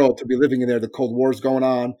free world, to be living in there. The Cold War's going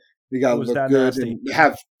on. You got to look good and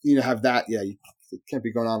have that. Yeah, it can't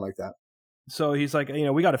be going on like that. So he's like,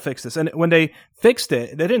 we got to fix this. And when they fixed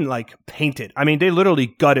it, they didn't paint it. I mean, they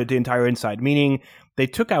literally gutted the entire inside, meaning they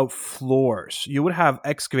took out floors. You would have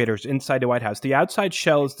excavators inside the White House. The outside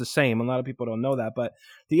shell is the same. A lot of people don't know that, but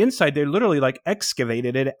the inside, they literally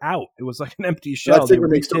excavated it out. It was like an empty shell. That's when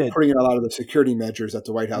they start putting in a lot of the security measures that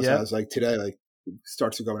the White House has, today,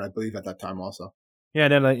 starts to go in, I believe, at that time also. Yeah,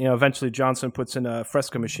 and then eventually Johnson puts in a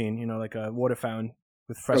Fresca machine, like a water fountain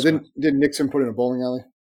with Fresca. Didn't Nixon put in a bowling alley?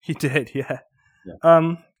 He did, yeah.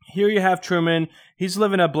 Here you have Truman. He's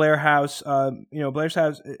living at Blair House. Blair's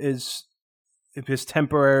house is his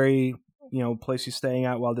temporary, place he's staying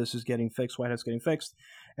at while this is getting fixed. White House getting fixed.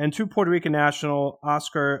 And 2 Puerto Rican national,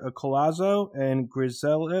 Oscar Collazo and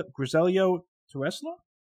Griselio Terresla?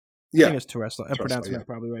 Yeah. I think it's Terresla. I'm pronouncing that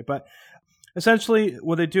probably right. But essentially,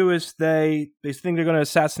 what they do is they think they're going to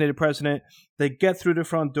assassinate a president. They get through the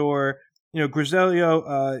front door.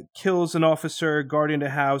 Griselio kills an officer guarding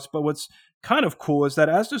the house. But what's kind of cool is that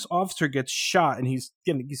as this officer gets shot and he's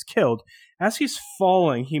killed, as he's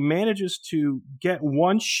falling, he manages to get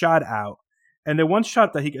one shot out And the one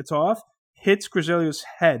shot that he gets off hits Grisilio's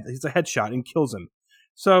head. He's a headshot and kills him.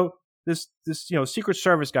 So this Secret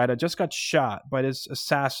Service guy that just got shot by this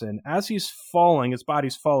assassin, as he's falling, his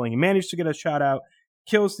body's falling, he managed to get a shot out,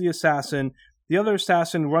 kills the assassin. The other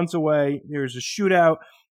assassin runs away. There's a shootout.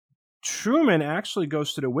 Truman actually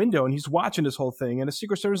goes to the window and he's watching this whole thing. And the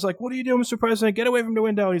Secret Service is like, "What are you doing, Mr. President? Get away from the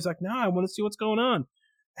window." And he's like, "No, I want to see what's going on."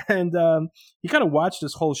 And he kind of watched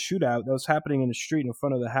this whole shootout that was happening in the street in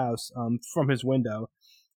front of the house from his window.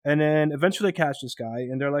 And then eventually they catch this guy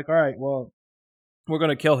and they're like, "All right, well, we're going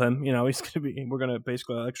to kill him. We're going to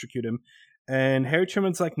basically electrocute him." And Harry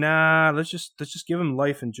Truman's like, "Nah, let's just give him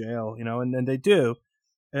life in jail," and then they do.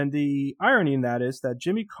 And the irony in that is that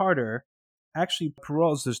Jimmy Carter actually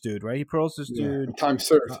paroles this dude, right? He paroles this dude. Time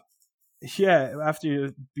served.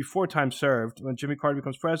 Before time served, when Jimmy Carter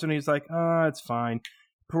becomes president, he's like, it's fine.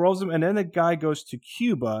 Paroles him, and then the guy goes to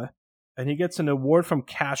Cuba, and he gets an award from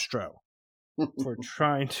Castro for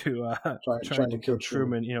trying to kill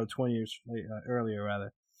Truman. 20 years earlier,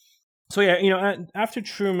 rather. So after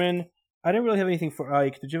Truman, I didn't really have anything for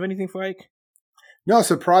Ike. Did you have anything for Ike? No,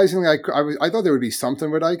 surprisingly, I thought there would be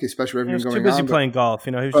something with Ike, especially with everything going on. He was too busy playing golf.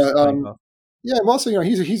 He was just playing golf. Yeah, also,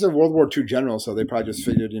 he's a World War II general, so they probably just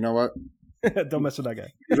figured, you know what? Don't mess with that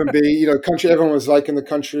guy. Even be, country, everyone was liking the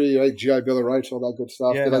country, right? GI Bill of Rights, all that good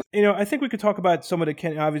stuff. Yeah, I think we could talk about some of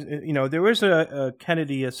the obviously, there was a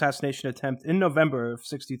Kennedy assassination attempt in November of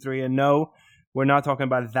 '63, and no, we're not talking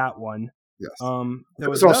about that one. Yes.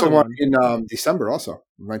 There was also one in December, also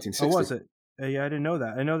 1960. Oh, was it? Yeah, I didn't know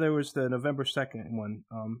that. I know there was the November 2nd one.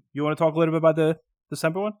 You want to talk a little bit about the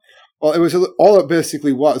December one? Well, it was all it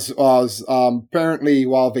basically was apparently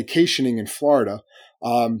while vacationing in Florida.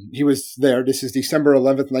 He was there. This is December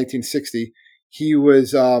 11th, 1960. He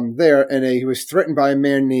was there, and he was threatened by a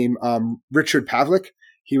man named Richard Pavlik.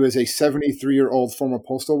 He was a 73-year-old former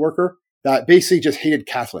postal worker that basically just hated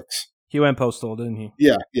Catholics. He went postal, didn't he?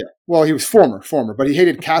 Yeah. Well, he was former, but he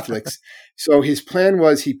hated Catholics. So his plan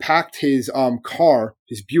was he packed his car,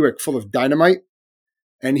 his Buick, full of dynamite,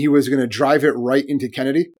 and he was going to drive it right into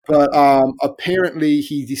Kennedy. But apparently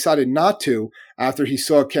he decided not to after he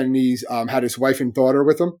saw Kennedy's had his wife and daughter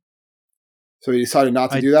with him. So he decided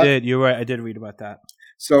not to do that. You're right. I did read about that.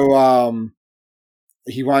 So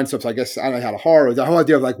he winds up, I guess, I don't know how to horror. The whole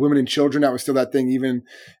idea of women and children, that was still that thing even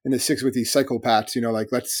in the 60s with these psychopaths,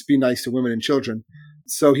 let's be nice to women and children.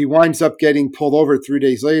 So he winds up getting pulled over 3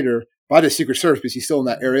 days later by the Secret Service because he's still in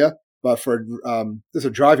that area. But for there's a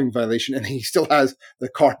driving violation, and he still has the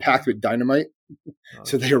car packed with dynamite.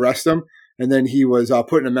 So they arrest him, and then he was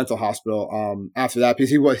put in a mental hospital after that because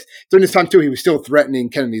he was during this time too. He was still threatening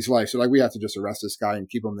Kennedy's life. So we have to just arrest this guy and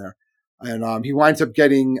keep him there. And he winds up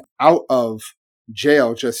getting out of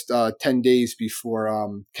jail just 10 days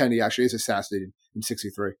before Kennedy actually is assassinated in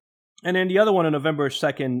 '63. And then the other one on November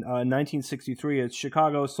 2nd, 1963, is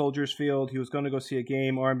Chicago Soldiers Field. He was going to go see a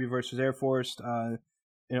game, Army versus Air Force.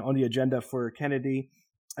 On the agenda for Kennedy.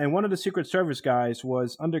 And one of the Secret Service guys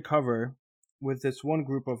was undercover with this one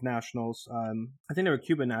group of nationals. I think they were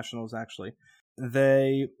Cuban nationals, actually.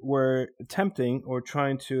 They were attempting or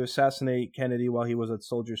trying to assassinate Kennedy while he was at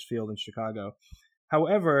Soldiers Field in Chicago.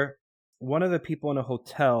 However, one of the people in a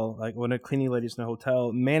hotel, one of the cleaning ladies in the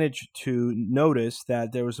hotel, managed to notice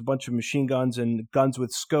that there was a bunch of machine guns and guns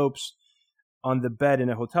with scopes on the bed in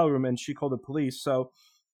a hotel room, and she called the police. So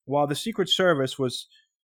while the Secret Service was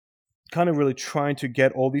kind of really trying to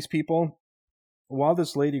get all these people, while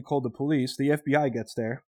this lady called the police, the FBI gets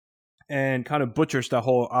there and kind of butchers the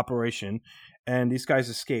whole operation, and these guys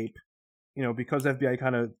escape, because the FBI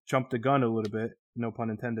kind of jumped the gun a little bit, no pun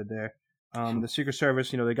intended there. The Secret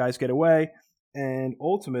Service, the guys get away, and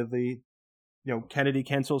ultimately, Kennedy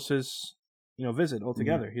cancels his, visit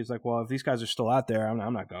altogether. Mm-hmm. He's like, well, if these guys are still out there,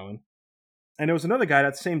 I'm not going. And there was another guy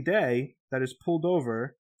that same day that is pulled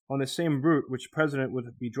over on the same route which the president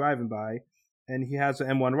would be driving by, and he has an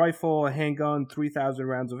M1 rifle, a handgun, 3,000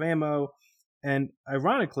 rounds of ammo, and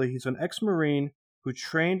ironically, he's an ex-Marine who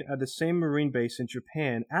trained at the same Marine base in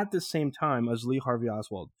Japan at the same time as Lee Harvey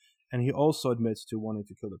Oswald, and he also admits to wanting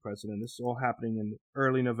to kill the president. This is all happening in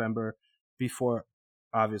early November, before,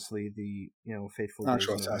 obviously, the fateful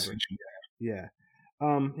actual assassination. Yeah,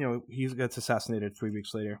 he gets assassinated 3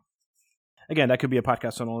 weeks later. Again, that could be a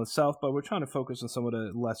podcast on all itself, but we're trying to focus on some of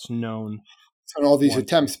the less known on all these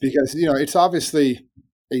attempts because, it's obviously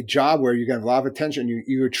a job where you get a lot of attention.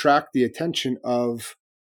 You attract the attention of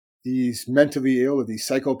these mentally ill or these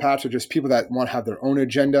psychopaths or just people that want to have their own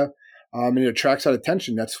agenda. And it attracts that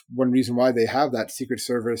attention. That's one reason why they have that Secret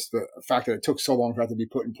Service, the fact that it took so long for that to be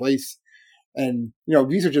put in place. And,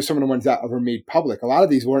 these are just some of the ones that were made public. A lot of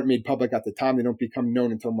these weren't made public at the time. They don't become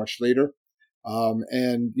known until much later.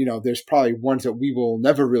 And there's probably ones that we will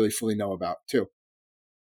never really fully know about too.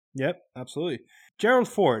 Yep, absolutely. Gerald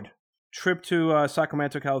Ford, trip to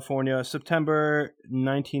Sacramento, California, September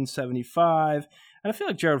 1975. And I feel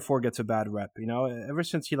like Gerald Ford gets a bad rep, ever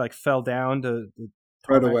since he fell down the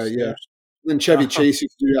right away. Stairs. Yeah. Then Chevy Chase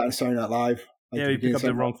used to do that on Saturday Night Live. He picked up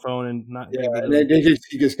the wrong phone and not. Yeah, and then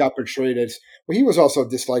he just got portrayed as. Well, he was also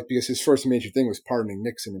disliked because his first major thing was pardoning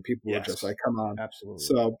Nixon, and people were just like, "Come on." Absolutely.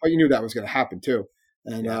 So, but you knew that was going to happen too,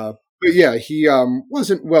 and but yeah, he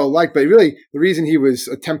wasn't well liked. But really, the reason he was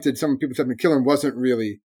some people attempted to kill him wasn't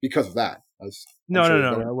really because of that. No,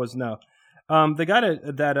 it was no. The guy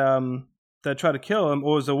that tried to kill him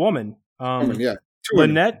was a woman. Yeah,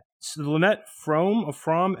 Lynette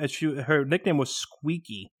Fromm, and her nickname was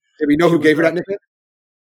Squeaky. Do we know who gave her that nickname?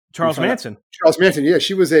 Charles Manson. Charles Manson, yeah.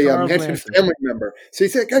 She was a Manson family member. So you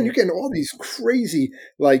say, again, you're getting all these crazy,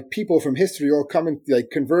 people from history all coming,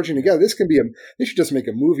 converging together. This they should just make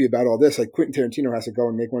a movie about all this. Like Quentin Tarantino has to go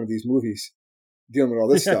and make one of these movies dealing with all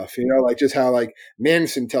this stuff, just how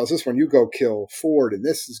Manson tells this one, you go kill Ford and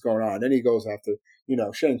this is going on. And then he goes after,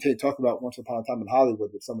 Shannon Tate talk about Once Upon a Time in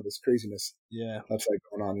Hollywood with some of this craziness. Yeah. That's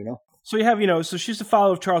going on, So you have, so she's the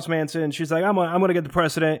follower of Charles Manson. She's like, I'm going to get the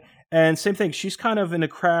president. And same thing. She's kind of in the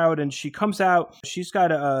crowd and she comes out. She's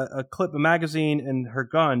got a clip, a magazine and her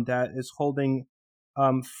gun that is holding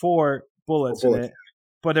 4 bullets in it.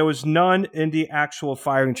 But there was none in the actual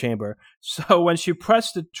firing chamber. So when she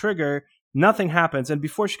pressed the trigger, nothing happens. And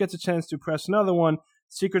before she gets a chance to press another one,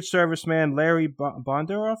 Secret Service man Larry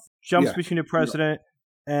Bondaroff jumps between the president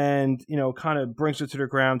and, kind of brings her to the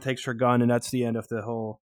ground, takes her gun, and that's the end of the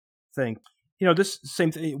whole thing. This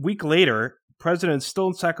same thing, a week later, president's still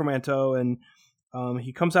in Sacramento, and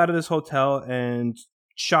he comes out of this hotel and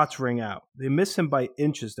shots ring out. They miss him by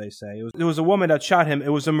inches, they say. It was a woman that shot him.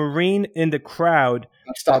 It was a Marine in the crowd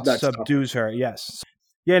that subdues her. Yes.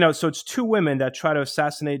 Yeah, so it's 2 women that try to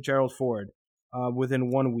assassinate Gerald Ford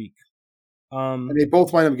within 1 week. And they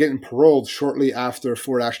both wind up getting paroled shortly after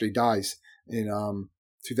Ford actually dies in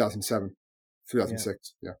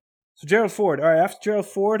 2006. Yeah. So Gerald Ford. All right, after Gerald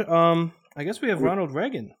Ford, I guess we have Ronald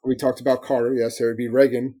Reagan. We talked about Carter. Yes, there would be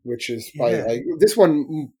Reagan, which is probably this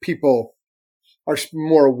one people are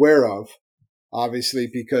more aware of, obviously,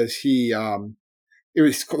 because he the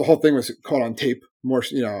whole thing was caught on tape. More,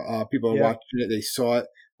 people are watching it, they saw it,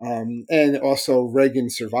 and also Reagan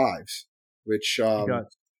survives, which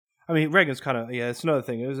Reagan's kind of it's another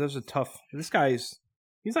thing. It was a tough. This guy's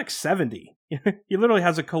he's 70. He literally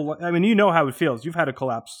has how it feels. You've had a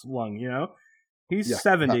collapsed lung, He's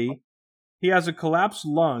 70. He has a collapsed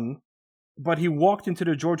lung, but he walked into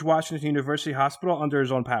the George Washington University Hospital under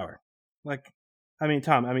his own power.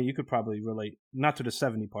 Tom, you could probably relate, not to the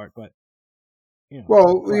 70 part, but,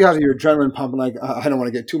 Well, you have your adrenaline pumping. I don't want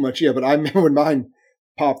to get too much, but I remember when mine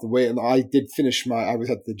popped away, and I was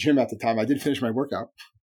at the gym at the time. I did finish my workout.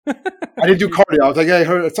 I didn't do cardio. I was like, hey, I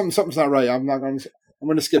heard something's not right. I'm going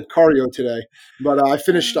to skip cardio today. But I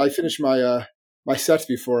finished my my sets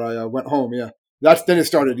before I went home. Yeah. Then it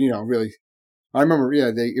started, really. I remember,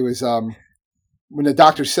 it was when the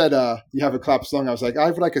doctor said you have a collapsed lung. I was like, I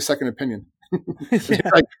would like a second opinion. They're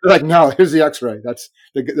like, no, here's the X-ray. That's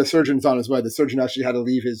the surgeon's on his way. The surgeon actually had to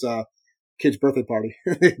leave his kid's birthday party,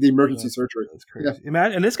 the emergency surgery. That's crazy. Yeah.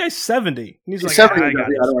 Imagine, and this guy's 70. He's like, 70. I don't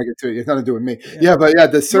want to get to it. It's nothing to do with me. Yeah,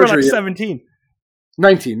 but the surgery. 17.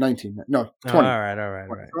 19. No, 20. All right.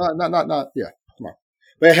 Not. Yeah, come on.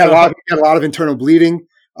 But he had a lot of internal bleeding,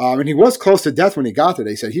 and he was close to death when he got there.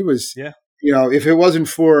 They said he was. Yeah. If it wasn't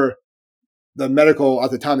for the medical at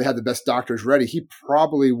the time, they had the best doctors ready, he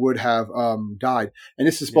probably would have died. And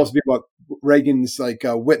this is supposed to be about Reagan's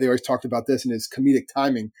wit. They always talked about this and his comedic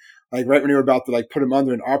timing. Right when they were about to put him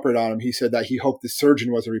under and operate on him, he said that he hoped the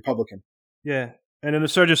surgeon was a Republican. Yeah, and then the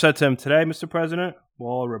surgeon said to him, "Today, Mr. President, we're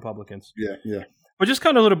all Republicans." Yeah. But just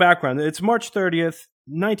kind of a little background. It's March 30th,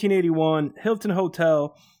 1981, Hilton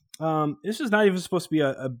Hotel. This is not even supposed to be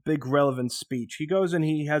a big relevant speech. He goes and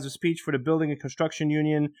he has a speech for the Building and Construction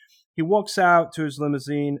Union. He walks out to his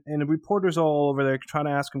limousine, and the reporters are all over there trying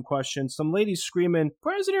to ask him questions. Some ladies screaming,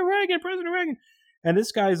 President Reagan, President Reagan. And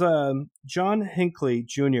this guy's John Hinckley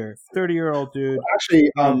Jr., 30-year-old dude.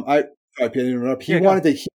 Actually, He wanted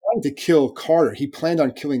to kill Carter. He planned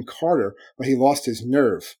on killing Carter, but he lost his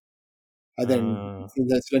nerve. And then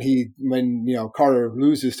when Carter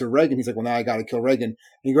loses to Reagan, he's like, well, now I got to kill Reagan.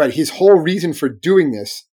 And you're right. His whole reason for doing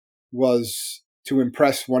this was to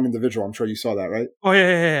impress one individual. I'm sure you saw that, right? Oh,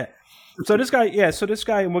 yeah. So this guy,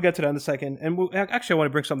 and we'll get to that in a second. And actually, I want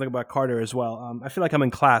to bring something about Carter as well. I feel like I'm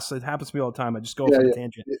in class. It happens to me all the time. I just go off on a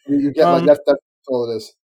tangent. You get that's all it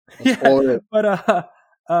is. That's all it is. But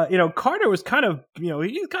Carter was kind of,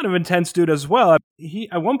 he's kind of intense dude as well. He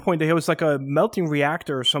at one point there was like a melting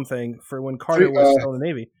reactor or something for when Carter was still in the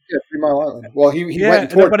Navy. Yeah, 3 Mile Island. Well, he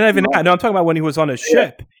went toward. But not even that. No, I'm talking about when he was on a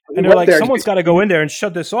ship, and they're like, someone's got to go in there and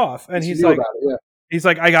shut this off, and he's like, he's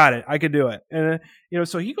like, I got it, I could do it, and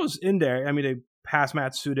so he goes in there. I mean, they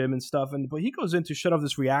hazmat suit him and stuff, but he goes in to shut off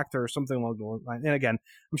this reactor or something along those lines. And again,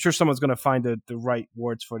 I'm sure someone's going to find the right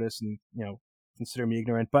words for this, and consider me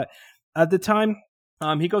ignorant, but at the time.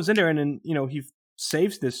 He goes in there and then, he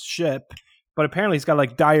saves this ship, but apparently he's got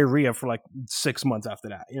like diarrhea for like 6 months after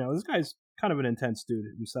that. This guy's kind of an intense dude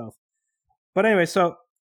himself. But anyway, so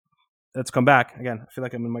let's come back. Again, I feel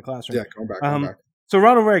like I'm in my classroom. Yeah, come back. So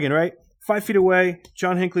Ronald Reagan, right? 5 feet away.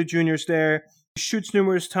 John Hinckley Jr. is there. He shoots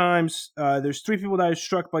numerous times. There's 3 people that are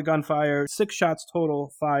struck by gunfire. 6 shots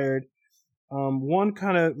total fired. One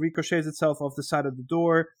kind of ricochets itself off the side of the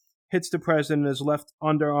door, hits the president in his left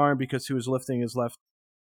underarm because he was lifting his left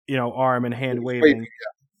arm and hand waving.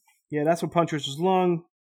 Yeah, that's what punctures his lung.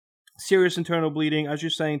 Serious internal bleeding. As you're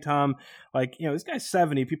saying, Tom, like, this guy's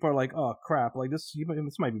 70. People are like, oh, crap. Like, this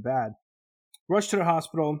might be bad. Rushed to the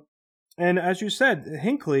hospital. And as you said,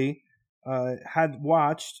 Hinckley had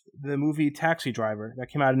watched the movie Taxi Driver that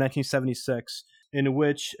came out in 1976, in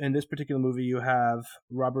which, in this particular movie, you have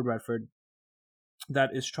Robert Redford that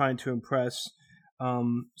is trying to impress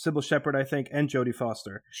Sybil Shepherd, I think, and Jodie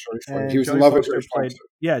Foster. He was in love with Jodie Foster.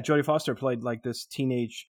 Yeah, Jodie Foster played like this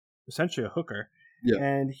teenage, essentially a hooker. Yeah.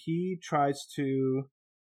 And he tries to...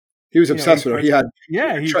 He was obsessed with her. He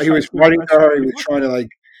was writing to her. He was trying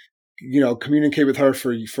to communicate with her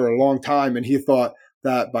for a long time. And he thought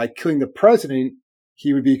that by killing the president,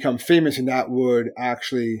 he would become famous and that would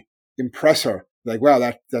actually impress her. Like,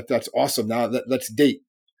 wow, that's awesome. Now let's date.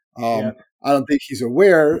 I don't think he's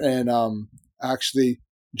aware. And actually,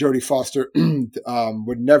 Jodie Foster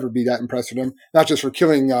would never be that impressed with him, not just for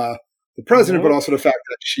killing the president, but also the fact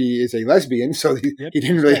that she is a lesbian. So he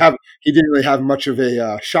didn't really have much of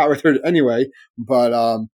a shot with her anyway. But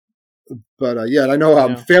and I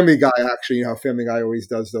know Family Guy actually, Family Guy always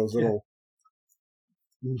does those little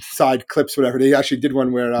side clips, whatever. They actually did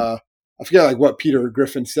one where I forget like what Peter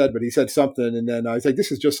Griffin said, but he said something, and then I was like,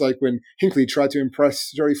 "This is just like when Hinckley tried to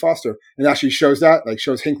impress Jodie Foster," and actually shows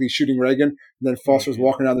Hinckley shooting Reagan, and then Foster's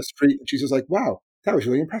walking down the street, and she's just like, "Wow, that was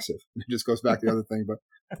really impressive." And it just goes back to the other thing, but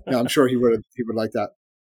I'm sure he would like that.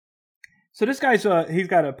 So this guy's he's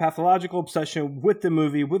got a pathological obsession with the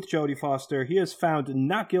movie, with Jodie Foster. He is found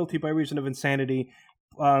not guilty by reason of insanity.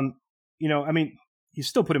 He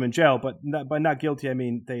still put him in jail, but by not guilty, I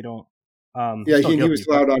mean they don't. He was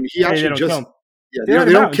allowed on. He actually just they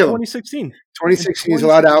don't kill him. 2016. 2016 he's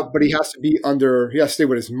allowed out, but he has to stay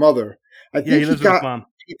with his mother. I think he lives with his mom.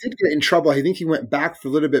 He did get in trouble. I think he went back for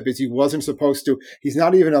a little bit because he wasn't supposed to. He's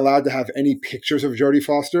not even allowed to have any pictures of Jodie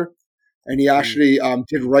Foster, and he actually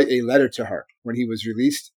did write a letter to her when he was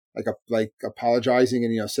released, like apologizing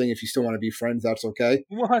and saying if you still want to be friends, that's okay.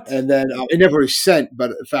 What? And then it never was sent,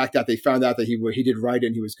 but the fact that they found out that he did write it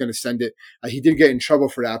and he was going to send it, he did get in trouble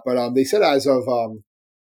for that. But they said as of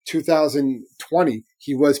 2020,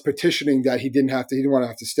 he was petitioning that he didn't want to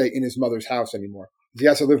have to stay in his mother's house anymore. He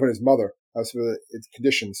has to live with his mother. That's for its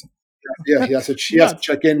conditions. Yeah, he has to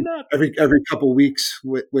check in every couple of weeks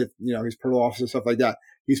with his parole officer and stuff like that.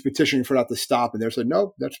 He's petitioning for that to stop, and they said,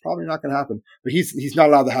 no, that's probably not going to happen. But he's not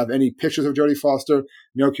allowed to have any pictures of Jodie Foster,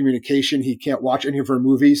 no communication. He can't watch any of her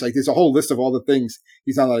movies. Like, there's a whole list of all the things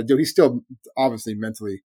he's not allowed to do. He's still obviously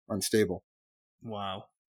mentally unstable. Wow.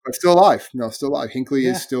 But still alive. No, still alive. Hinckley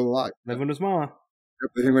is still alive. Living with his mom.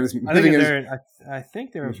 I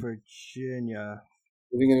think they're in Virginia.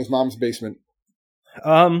 Living in his mom's basement.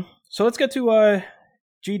 So let's get to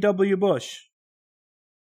G.W. Bush.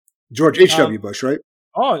 George H.W. Bush, right?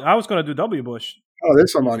 Oh, I was going to do W. Bush. Oh,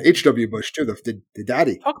 there's some on H.W. Bush, too, the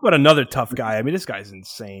daddy. Talk about another tough guy. I mean, this guy's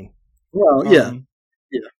insane. Well, yeah.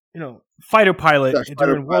 Fighter pilot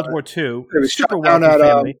during World War II. Super wealthy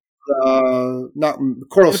family. Not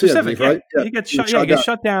Coral Sea, I believe, right? Yeah. He gets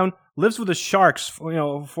shut down, lives with the sharks,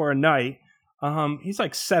 for a night. He's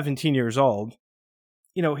like 17 years old.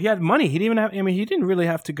 He had money. He didn't really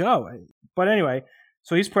have to go. But anyway,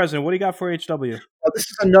 so he's president. What do you got for H.W.? This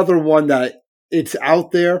is another one that it's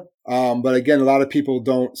out there. But again, a lot of people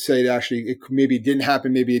don't say that actually maybe it didn't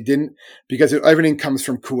happen, maybe it didn't, because everything comes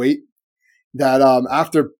from Kuwait. That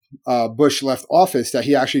after Bush left office, that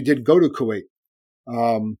he actually did go to Kuwait.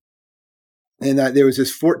 And that there was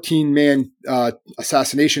this 14-man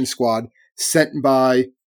assassination squad sent by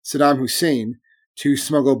Saddam Hussein to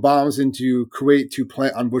smuggle bombs into Kuwait to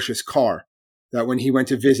plant on Bush's car. That when he went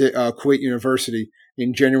to visit Kuwait University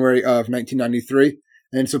in January of 1993,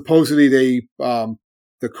 and supposedly they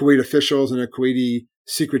the Kuwait officials and the Kuwaiti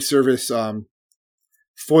Secret Service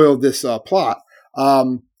foiled this plot.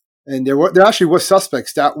 And there actually was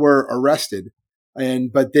suspects that were arrested,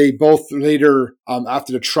 but they both later,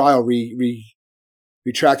 after the trial,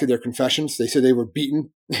 retracted their confessions. They said they were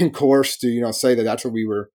beaten and coerced to, say that that's what we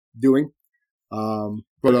were doing.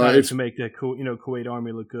 But it's to make the Kuwait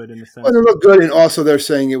army look good in the sense. Well, they look good, and also they're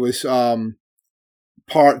saying it was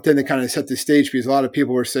part. Then they kind of set the stage because a lot of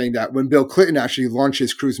people were saying that when Bill Clinton actually launched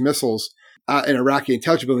his cruise missiles at an Iraqi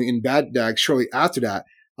intelligence building in Baghdad, shortly after that,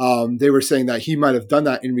 they were saying that he might have done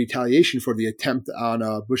that in retaliation for the attempt on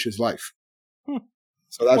Bush's life.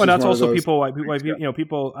 So that's also people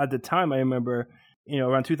people at the time. I remember,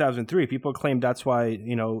 around 2003, people claimed that's why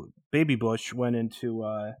Baby Bush went into.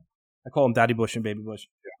 I call him Daddy Bush and Baby Bush.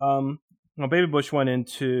 Yeah. Baby Bush went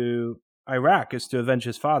into Iraq is to avenge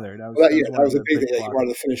his father. That was a big thing. He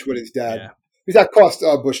wanted to finish with his dad. Yeah. Because that cost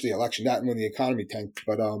Bush the election, that and when the economy tanked.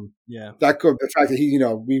 But the fact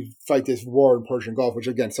that we fight this war in Persian Gulf, which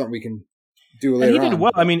again, something we can do later on. And he did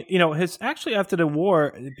well. I mean, his actually after the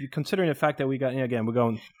war, considering the fact that we got again, we're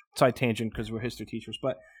going side tangent because we're history teachers,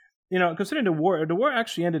 but considering the war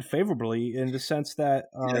actually ended favorably in the sense that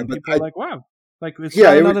people are like, wow, like it's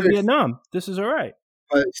not another Vietnam. This is all right.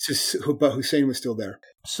 But Hussein was still there.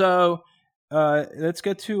 So. Let's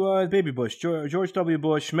get to Baby Bush. George W.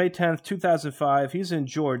 Bush, May 10th, 2005. He's in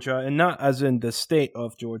Georgia, and not as in the state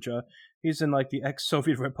of Georgia. He's in like the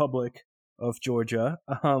ex-Soviet Republic of Georgia.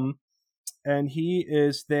 And he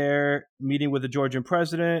is there meeting with the Georgian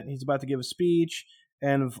president. He's about to give a speech,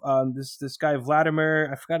 and this guy Vladimir,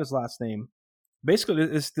 I forgot his last name. Basically,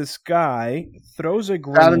 this guy throws a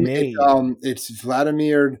grenade. It's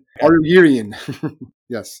Vladimir Aryurian.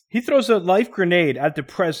 Yes. He throws a life grenade at the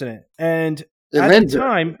president. And at the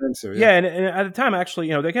time, and at the time,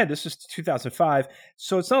 actually, again, this is 2005.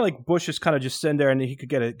 So it's not like Bush is kind of just sitting there and he could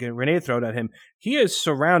get a grenade thrown at him. He is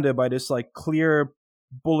surrounded by this like clear,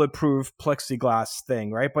 bulletproof plexiglass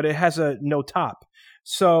thing, right? But it has no top.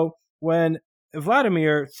 So when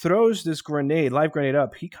Vladimir throws this live grenade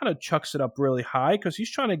up, he kind of chucks it up really high because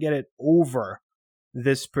he's trying to get it over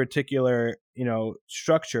this particular,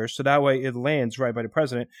 structure. So that way it lands right by the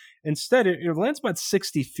president. Instead, it lands about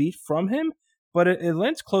 60 feet from him, but it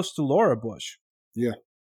lands close to Laura Bush. Yeah.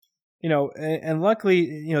 And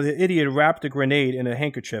luckily, the idiot wrapped the grenade in a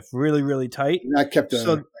handkerchief really, really tight. And that kept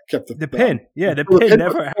the pin. Yeah, the pin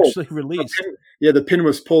never actually released. The pin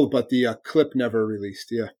was pulled, but the clip never released.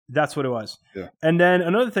 Yeah. That's what it was. Yeah. And then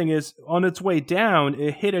another thing is, on its way down,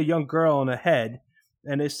 it hit a young girl on the head.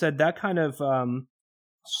 And they said that kind of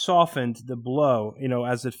softened the blow,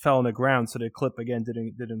 as it fell on the ground, so the clip again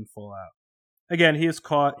didn't fall out. Again, he is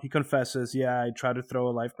caught. He confesses, I tried to throw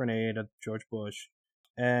a live grenade at George Bush.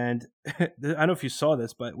 And I don't know if you saw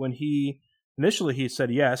this, but when initially he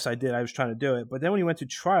said, yes, I did. I was trying to do it. But then when he went to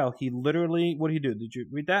trial, he literally, what did he do? Did you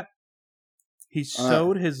read that? He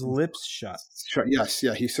sewed his lips shut. Yes,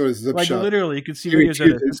 yeah, he sewed his lips shut. Like literally, you could see videos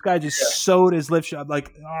of it. This guy just sewed his lips shut.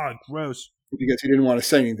 Like, gross. Because he didn't want to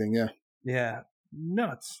say anything, yeah. Yeah,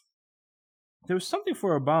 nuts. There was something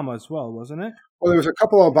for Obama as well, wasn't it? Well, there was a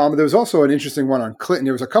couple on Obama. There was also an interesting one on Clinton.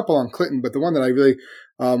 There was a couple on Clinton, but the one that I really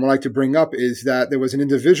would like to bring up is that there was an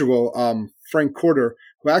individual, Frank Corder,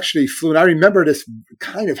 who actually flew. And I remember this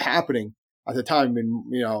kind of happening at the time,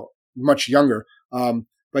 when much younger.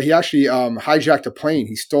 But he actually hijacked a plane.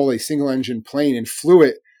 He stole a single-engine plane and flew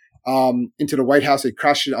it into the White House. They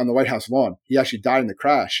crashed it on the White House lawn. He actually died in the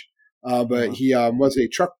crash. But he was a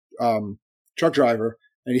truck driver.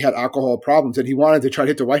 And he had alcohol problems, and he wanted to try to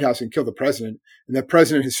hit the White House and kill the president. And the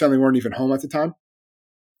president and his family weren't even home at the time.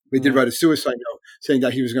 They did write a suicide note saying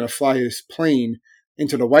that he was going to fly his plane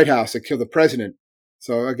into the White House to kill the president.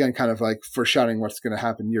 So again, kind of like foreshadowing what's going to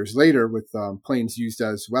happen years later with planes used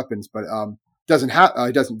as weapons. But the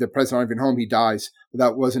president not even home. He dies. But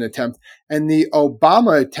that was an attempt. And the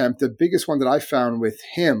Obama attempt, the biggest one that I found with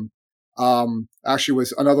him, actually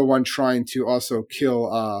was another one trying to also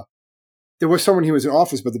kill. There was someone he was in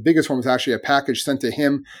office, but the biggest one was actually a package sent to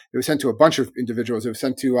him. It was sent to a bunch of individuals. It was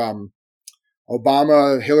sent to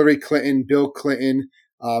Obama, Hillary Clinton, Bill Clinton.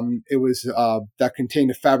 It was that contained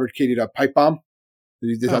a fabricated pipe bomb.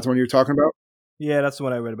 Is that the one you were talking about? Yeah, that's the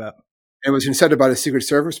one I read about. It was sent by the Secret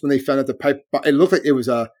Service when they found out the pipe bomb. It looked like it was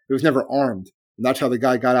never armed. And that's how the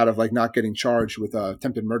guy got out of not getting charged with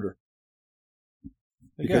attempted murder.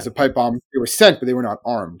 Because the pipe bomb, they were sent, but they were not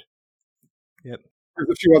armed. Yep. There's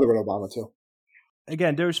a few other with Obama, too.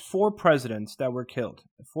 Again, there's 4 presidents that were killed,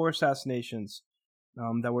 4 assassinations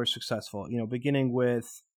that were successful. Beginning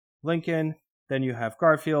with Lincoln, then you have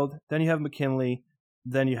Garfield, then you have McKinley,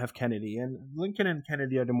 then you have Kennedy. And Lincoln and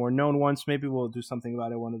Kennedy are the more known ones. Maybe we'll do something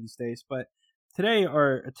about it one of these days. But today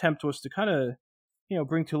our attempt was to kind of,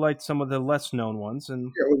 bring to light some of the less known ones.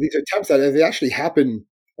 And these attempts that they actually happen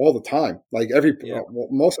all the time. Like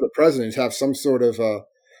most of the presidents have some sort of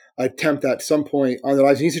attempt at some point on their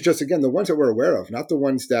lives. And these are just, again, the ones that we're aware of, not the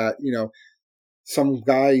ones that, some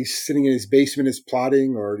guy sitting in his basement is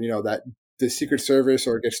plotting, or, that the Secret Service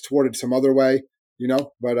or gets thwarted some other way,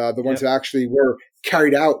 but the ones that actually were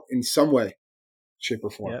carried out in some way, shape, or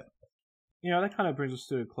form. Yep. That kind of brings us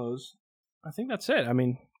to a close. I think that's it. I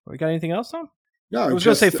mean, we got anything else, Tom? No, I was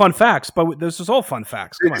going to say fun facts, but this is all fun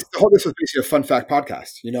facts. Come on. This was basically a fun fact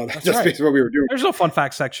podcast. That's right. Basically what we were doing. There's no fun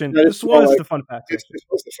fact section. This was the fun fact section. This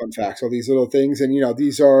was the fun facts, all these little things. And,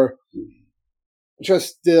 these are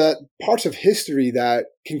just the parts of history that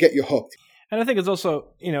can get you hooked. And I think it's also,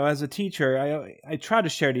 as a teacher, I try to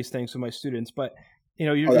share these things with my students, but,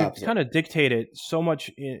 you're kind of dictated so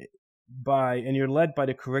much and you're led by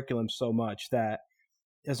the curriculum so much that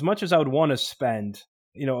as much as I would want to spend,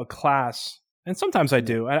 a class, and sometimes I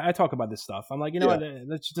do, I talk about this stuff. I'm like, what,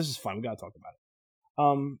 this is fun. We got to talk about it.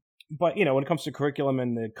 But, when it comes to curriculum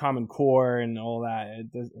and the Common Core and all that,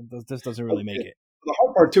 this doesn't really make it. The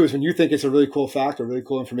hard part, too, is when you think it's a really cool fact or really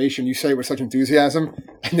cool information, you say it with such enthusiasm,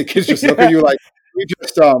 and the kids just look at you like,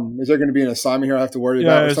 is there going to be an assignment here I have to worry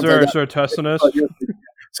about? Is there a test on this?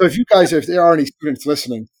 So if there are any students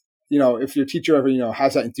listening, if your teacher ever,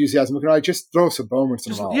 has that enthusiasm, just throw us a bone once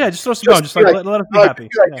in a while. Yeah, just throw us a bone. Just let us be happy. You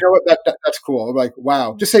know what? That's cool. I'm like,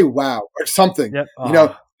 wow. Just say wow or something. Yep.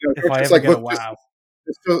 If I ever get a wow.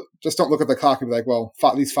 Just don't look at the clock and be like, well,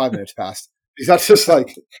 at least 5 minutes passed. Because that's just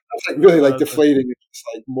really deflating. It's just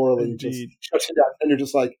like morally just shuts you down. And you're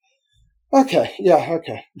just like, okay.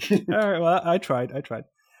 All right. Well, I tried.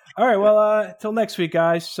 All right. Well, till next week,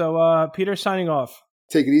 guys. So Peter signing off.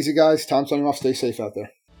 Take it easy, guys. Tom signing off. Stay safe out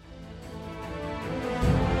there.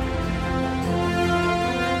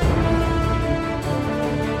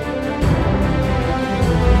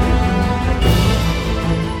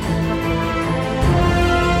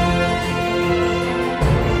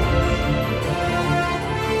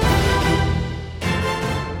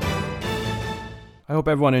 I hope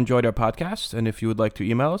everyone enjoyed our podcast, and if you would like to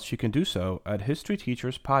email us, you can do so at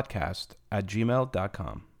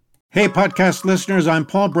historyteacherspodcast@gmail.com. Hey, podcast listeners, I'm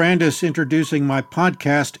Paul Brandis introducing my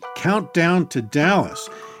podcast, Countdown to Dallas.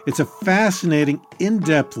 It's a fascinating,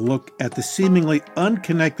 in-depth look at the seemingly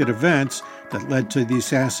unconnected events that led to the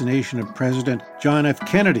assassination of President John F.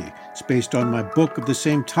 Kennedy. It's based on my book of the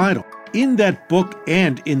same title. In that book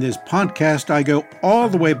and in this podcast, I go all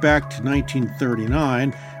the way back to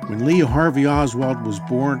 1939, when Lee Harvey Oswald was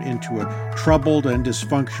born into a troubled and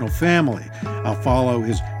dysfunctional family. I'll follow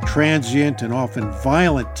his transient and often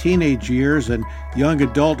violent teenage years and young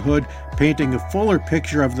adulthood, painting a fuller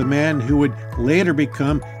picture of the man who would later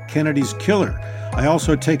become Kennedy's killer. I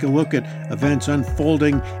also take a look at events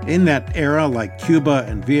unfolding in that era, like Cuba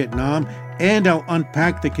and Vietnam, and I'll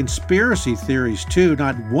unpack the conspiracy theories too,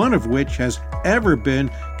 not one of which has ever been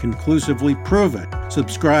conclusively proven.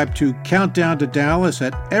 Subscribe to Countdown to Dallas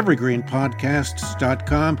at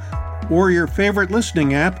evergreenpodcasts.com or your favorite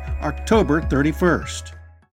listening app, October 31st.